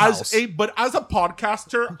your wheelhouse. But as a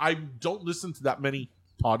podcaster, I don't listen to that many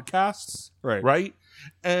podcasts. Right?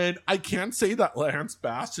 And I can't say that Lance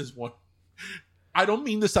Bass is one... I don't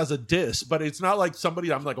mean this as a diss, but it's not like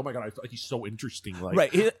somebody I'm like, oh my God, he's so interesting. Like,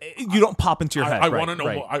 right. You don't pop into your head. I want to know.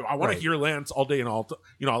 I want to hear Lance all day and all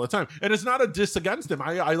the time. And it's not a diss against him.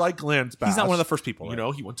 I like Lance Bass. He's not one of the first people.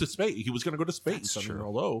 He went to space. He was going to go to space. That's true.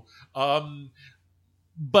 Hello.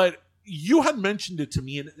 But you had mentioned it to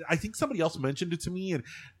me, and I think somebody else mentioned it to me, and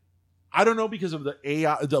I don't know, because of the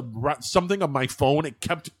AI, something on my phone, it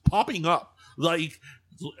kept popping up.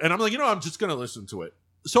 And I'm like, I'm just going to listen to it.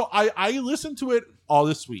 So I listened to it all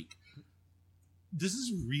this week. This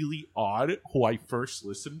is really odd who I first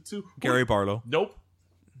listened to. Gary Barlow. Nope.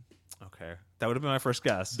 Okay. That would have been my first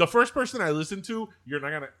guess. The first person I listened to,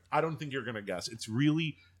 I don't think you're going to guess. It's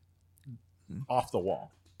really off the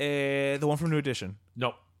wall. The one from New Edition.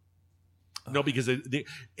 Nope. No, because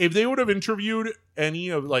if they would have interviewed any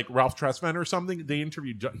of like Ralph Tresvant or something, he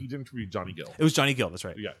interviewed Johnny Gill. It was Johnny Gill. That's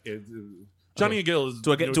right. Yeah. Johnny Gill is.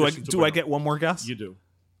 Do I get one more guess? You do.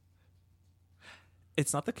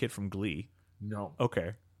 It's not the kid from Glee. No.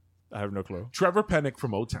 Okay. I have no clue. Trevor Pennick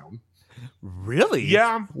from O-Town. Really?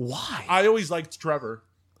 Yeah. Why? I always liked Trevor.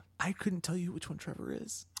 I couldn't tell you which one Trevor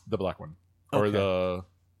is. The black one. Or the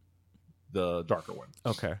darker one.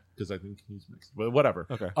 Okay. Because I think he's mixed. But whatever.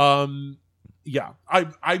 Okay. Yeah, I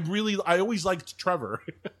always liked Trevor,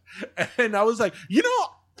 and I was like, you know,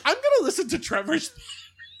 I'm gonna listen to Trevor's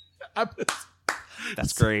episode.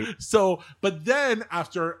 That's great. So, but then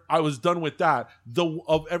after I was done with that,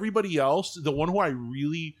 of everybody else, the one who I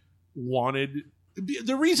really wanted,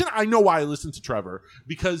 the reason I know why I listened to Trevor,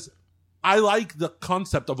 because I like the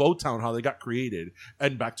concept of O-Town, how they got created,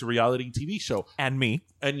 and Back to Reality TV show. And me.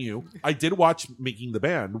 And you. I did watch Making the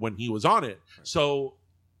Band when he was on it. So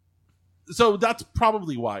that's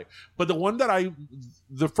probably why. But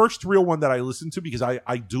the first real one that I listened to, because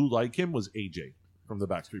I do like him, was AJ from the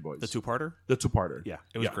Backstreet Boys. The two-parter? The two-parter. Yeah,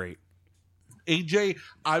 it was great. AJ,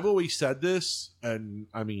 I've always said this, and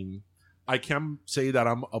I mean, I can say that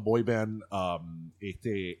I'm a boy band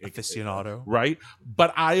aficionado, right?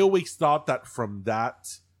 But I always thought that from that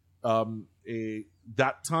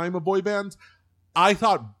that time of boy bands, I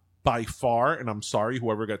thought by far, and I'm sorry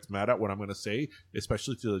whoever gets mad at what I'm going to say,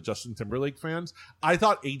 especially to the Justin Timberlake fans, I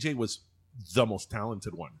thought AJ was the most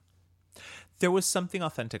talented one. There was something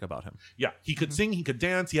authentic about him. Yeah, he could sing, he could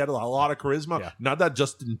dance, he had a lot of charisma. Yeah. Not that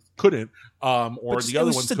Justin couldn't, or the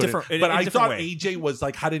other ones couldn't. But I thought way. AJ was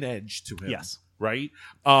like had an edge to him. Yes, right.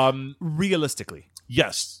 Realistically,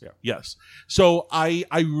 yes, yes. So I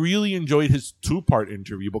really enjoyed his 2-part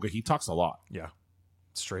interview because he talks a lot. Yeah,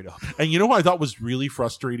 straight up. And you know who I thought was really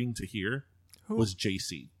frustrating to hear was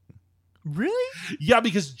JC. Really? Yeah,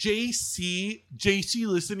 because JC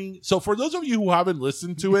listening. So for those of you who haven't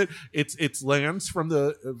listened to it, it's Lance from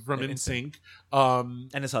NSYNC,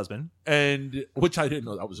 and his husband, and which I didn't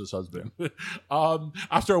know that was his husband.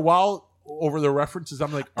 After a while, over the references,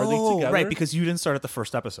 I'm like, are they together? Right, because you didn't start at the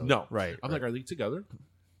first episode. No, right. I'm like, are they together?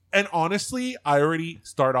 And honestly, I already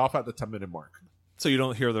start off at the 10-minute mark. So you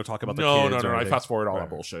don't hear they're talking about the kids? No. I fast forward all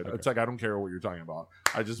that bullshit. Okay. It's like I don't care what you're talking about.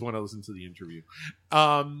 I just want to listen to the interview.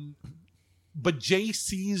 But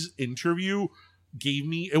JC's interview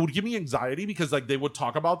would give me anxiety because like they would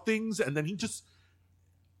talk about things and then he just,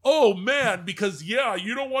 oh man, because yeah,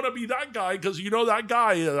 you don't want to be that guy because you know that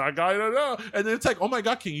guy, and then it's like, oh my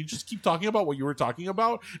God, can you just keep talking about what you were talking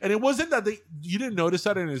about? And it wasn't that you didn't notice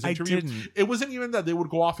that in his interview. I didn't. It wasn't even that they would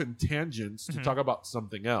go off in tangents to talk about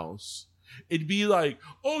something else. It'd be like,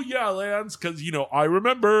 oh yeah, Lance, because you know I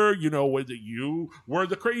remember, you know, when you were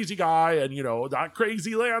the crazy guy, and you know that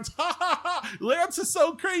crazy Lance, ha ha ha, Lance is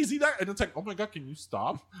so crazy that, and it's like, oh my God, can you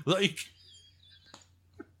stop? Like,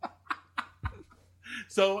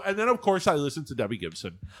 so, and then of course I listened to Debbie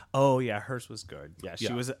Gibson. Oh yeah, hers was good. Yeah,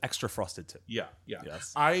 she was extra frosted too. Yeah.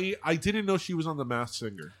 Yes. I didn't know she was on The Masked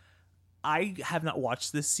Singer. I have not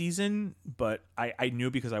watched this season, but I knew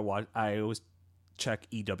because I always check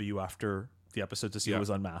EW after the episode to see who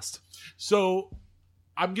was unmasked. So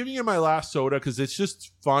I'm giving it my last soda because it's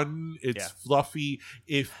just fun. It's fluffy.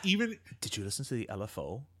 Did you listen to the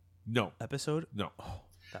LFO episode? No. Oh,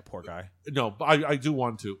 that poor guy. No, I do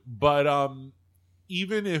want to. But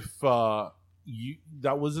even if that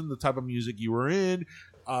wasn't the type of music you were in,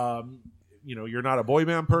 you know, you're not a boy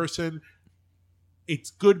band person,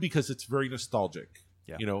 it's good because it's very nostalgic.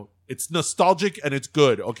 Yeah. You know, it's nostalgic and it's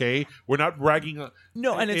good. Okay, we're not ragging.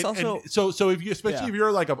 No, and it's also so if you, especially if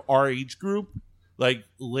you're like of our age group, like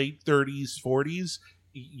late 30s, 40s,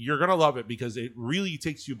 you're gonna love it because it really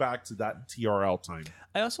takes you back to that TRL time.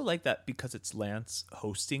 I also like that because it's Lance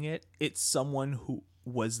hosting it. It's someone who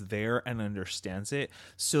was there and understands it,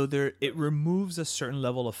 so it removes a certain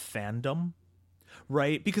level of fandom,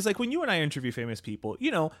 right? Because like when you and I interview famous people,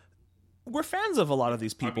 you know, we're fans of a lot of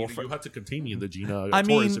these people. You had to continue the Gina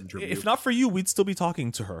Torres interview. If not for you, we'd still be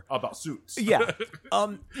talking to her about Suits. Yeah,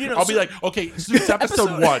 you know, I'll be like, okay, Suits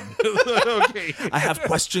episode 1. Okay, I have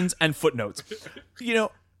questions and footnotes. You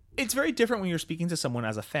know, it's very different when you're speaking to someone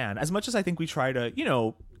as a fan. As much as I think we try to, you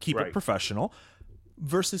know, keep it professional,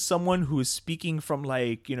 versus someone who is speaking from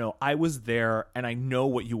like, you know, I was there and I know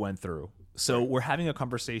what you went through. So we're having a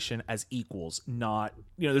conversation as equals, not,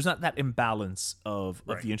 you know, there's not that imbalance of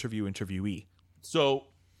the interviewee. So,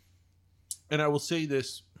 and I will say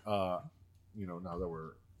this, you know, now that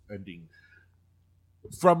we're ending,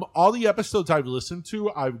 from all the episodes I've listened to,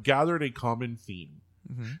 I've gathered a common theme.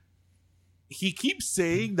 Mm-hmm. He keeps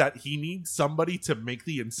saying that he needs somebody to make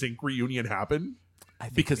the NSYNC reunion happen. I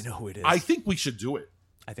think we know who it is. I think we should do it.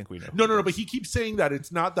 I think we know. No. But he keeps saying that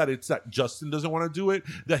it's not that it's that Justin doesn't want to do it.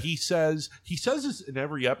 That he says this in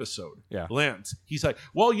every episode. Yeah, Lance. He's like,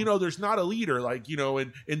 well, you know, there's not a leader. Like, you know,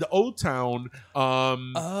 in the O-Town,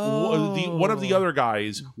 one of the other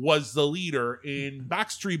guys was the leader. In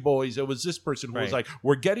Backstreet Boys, it was this person who was like,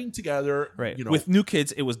 we're getting together. Right. You know, with New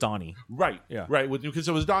Kids, it was Donnie. Right. Yeah. Right. With New Kids,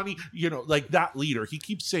 it was Donnie. You know, like that leader. He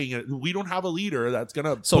keeps saying it. We don't have a leader that's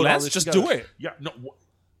gonna. So Lance just together. do it. Yeah. No.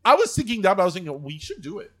 I was thinking that, but I was thinking we should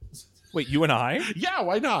do it. Wait, you and I? Yeah,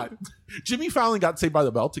 why not? Jimmy Fallon got Saved by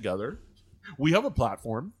the Bell together. We have a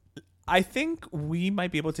platform. I think we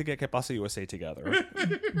might be able to get Que Pasa USA together.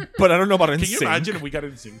 But I don't know about NSYNC. Can you imagine if we got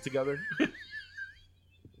NSYNC together?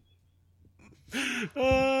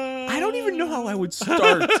 I don't even know how I would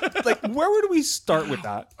start. Like, where would we start with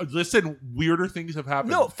that? Listen, weirder things have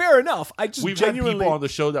happened. No, fair enough. I just We've genuinely... had people on the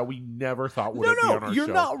show that we never thought would be on our show. You're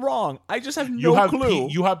not wrong. I just have no clue.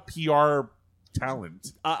 You have PR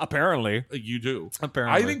talent. Apparently. You do.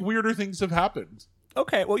 Apparently. I think weirder things have happened.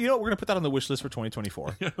 Okay, well, you know what? We're going to put that on the wish list for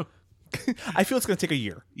 2024. I feel it's going to take a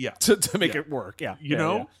year to make it work. Yeah. You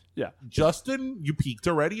know? Yeah. Justin, you peaked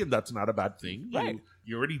already, and that's not a bad thing. Right.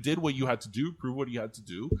 You already did what you had to do, prove what you had to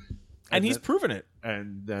do. And he's proven it.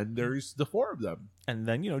 And then there's the four of them. And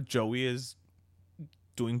then, Joey is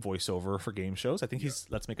doing voiceover for game shows. I think he's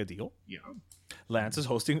Let's Make a Deal. Yeah. Lance is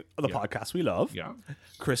hosting the podcast we love. Yeah.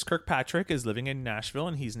 Chris Kirkpatrick is living in Nashville,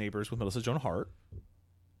 and he's neighbors with Melissa Joan Hart.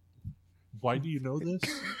 Why do you know this?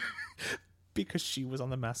 Because she was on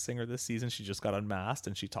The Masked Singer this season. She just got unmasked,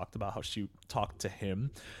 and she talked about how she talked to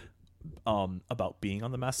him about being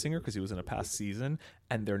on The Masked Singer because he was in a past season,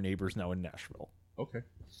 and their neighbors now in Nashville. Okay.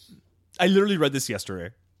 I literally read this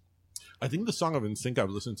yesterday. I think the song of NSYNC I've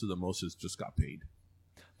listened to the most is Just Got Paid.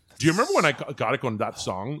 Do you remember when I got it on that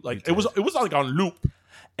song? Like it was like on loop.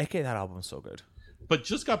 That album's so good. But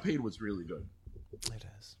Just Got Paid was really good. It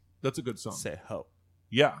is. That's a good song. Say ho.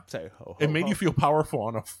 Yeah. Say ho. It made you feel powerful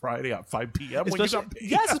on a Friday at 5 p.m. when you got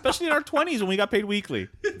paid. Yes, especially in our 20s when we got paid weekly.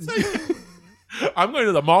 I'm going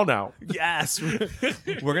to the mall now. Yes.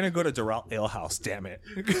 We're going to go to Doral Ale House, damn it.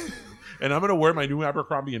 And I'm going to wear my new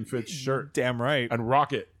Abercrombie & Fitch shirt. Damn right. And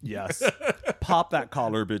rock it. Yes. Pop that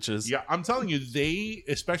collar, bitches. Yeah, I'm telling you, they,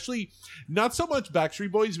 especially, not so much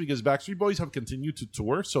Backstreet Boys, because Backstreet Boys have continued to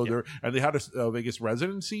tour, so they had a Vegas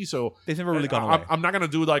residency, so they've never really gone away. I'm not going to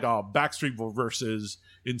do like a Backstreet versus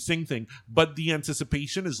NSYNC thing, but the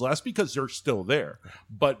anticipation is less because they're still there.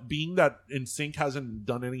 But being that NSYNC hasn't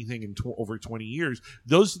done anything in over 20 years,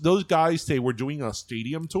 those guys, they were doing a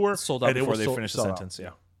stadium tour. Sold out before they finished the sentence,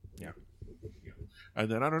 yeah. And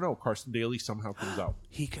then, I don't know, Carson Daly somehow comes out.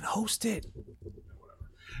 He can host it.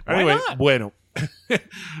 Anyway, bueno.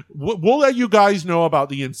 We'll let you guys know about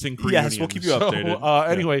the NSYNC reunion. Yes, we'll keep you updated.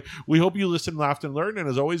 Anyway, we hope you listened, laughed, and learned. And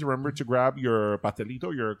as always, remember to grab your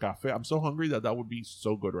pastelito, your café. I'm so hungry that would be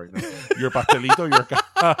so good right now. Your pastelito,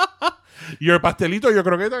 your pastelito, your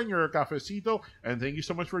croqueta, and your cafecito. And thank you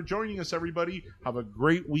so much for joining us, everybody. Have a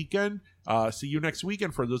great weekend. See you next week.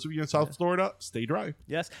 And for those of you in South Florida, stay dry.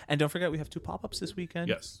 Yes. And don't forget, we have 2 pop-ups this weekend.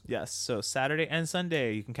 Yes. So Saturday and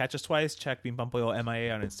Sunday. You can catch us twice. Check Bean Pampollo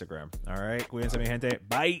MIA on Instagram. All right. Cuídense, mi gente.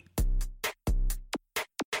 Bye.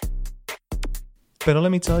 Pero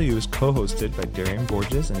Let Me Tell You is co-hosted by Darian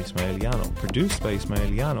Borges and Ismaeliano, produced by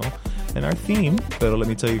Ismaeliano, and our theme, Pero Let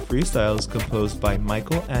Me Tell You Freestyle, is composed by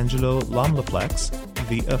Michael Angelo Lomlaplex,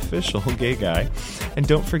 the official gay guy. And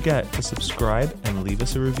don't forget to subscribe and leave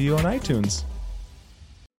us a review on iTunes.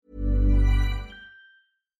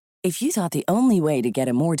 If you thought the only way to get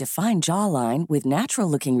a more defined jawline with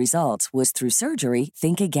natural-looking results was through surgery,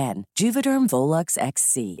 think again. Juvederm Volux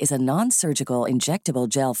XC is a non-surgical injectable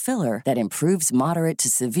gel filler that improves moderate to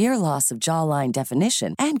severe loss of jawline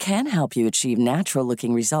definition and can help you achieve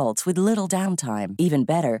natural-looking results with little downtime. Even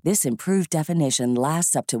better, this improved definition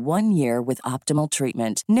lasts up to 1 year with optimal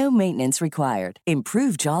treatment. No maintenance required.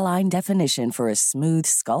 Improve jawline definition for a smooth,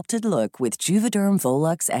 sculpted look with Juvederm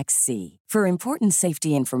Volux XC. For important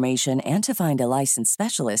safety information and to find a licensed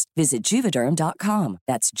specialist, visit Juvederm.com.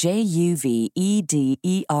 That's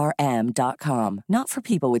JUVEDERM.com. Not for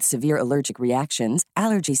people with severe allergic reactions,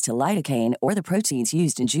 allergies to lidocaine, or the proteins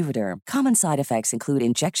used in Juvederm. Common side effects include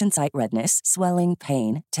injection site redness, swelling,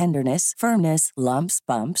 pain, tenderness, firmness, lumps,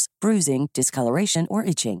 bumps, bruising, discoloration, or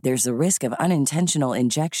itching. There's a risk of unintentional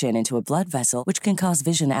injection into a blood vessel, which can cause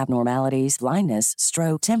vision abnormalities, blindness,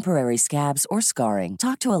 stroke, temporary scabs, or scarring.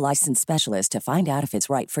 Talk to a licensed specialist to find out if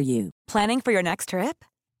it's right for you. Planning for your next trip?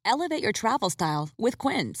 Elevate your travel style with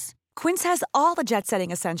Quince. Quince has all the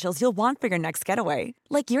jet-setting essentials you'll want for your next getaway,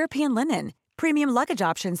 like European linen, premium luggage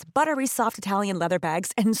options, buttery soft Italian leather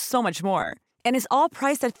bags, and so much more. And is all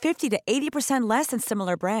priced at 50 to 80% less than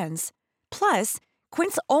similar brands. Plus,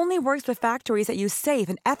 Quince only works with factories that use safe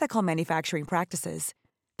and ethical manufacturing practices.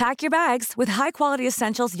 Pack your bags with high-quality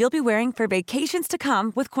essentials you'll be wearing for vacations to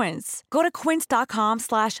come with Quince. Go to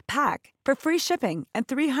quince.com/pack for free shipping and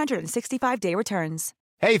 365-day returns.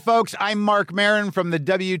 Hey, folks, I'm Mark Maron from the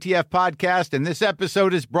WTF Podcast, and this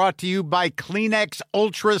episode is brought to you by Kleenex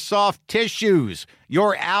Ultra Soft Tissues.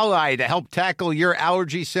 your ally to help tackle your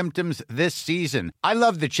allergy symptoms this season. I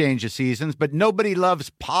love the change of seasons, but nobody loves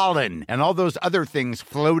pollen and all those other things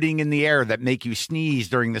floating in the air that make you sneeze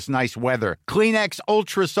during this nice weather. Kleenex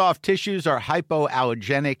Ultra Soft Tissues are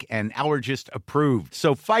hypoallergenic and allergist approved.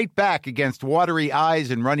 So fight back against watery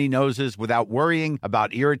eyes and runny noses without worrying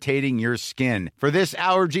about irritating your skin. For this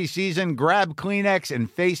allergy season, grab Kleenex and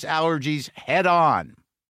face allergies head on.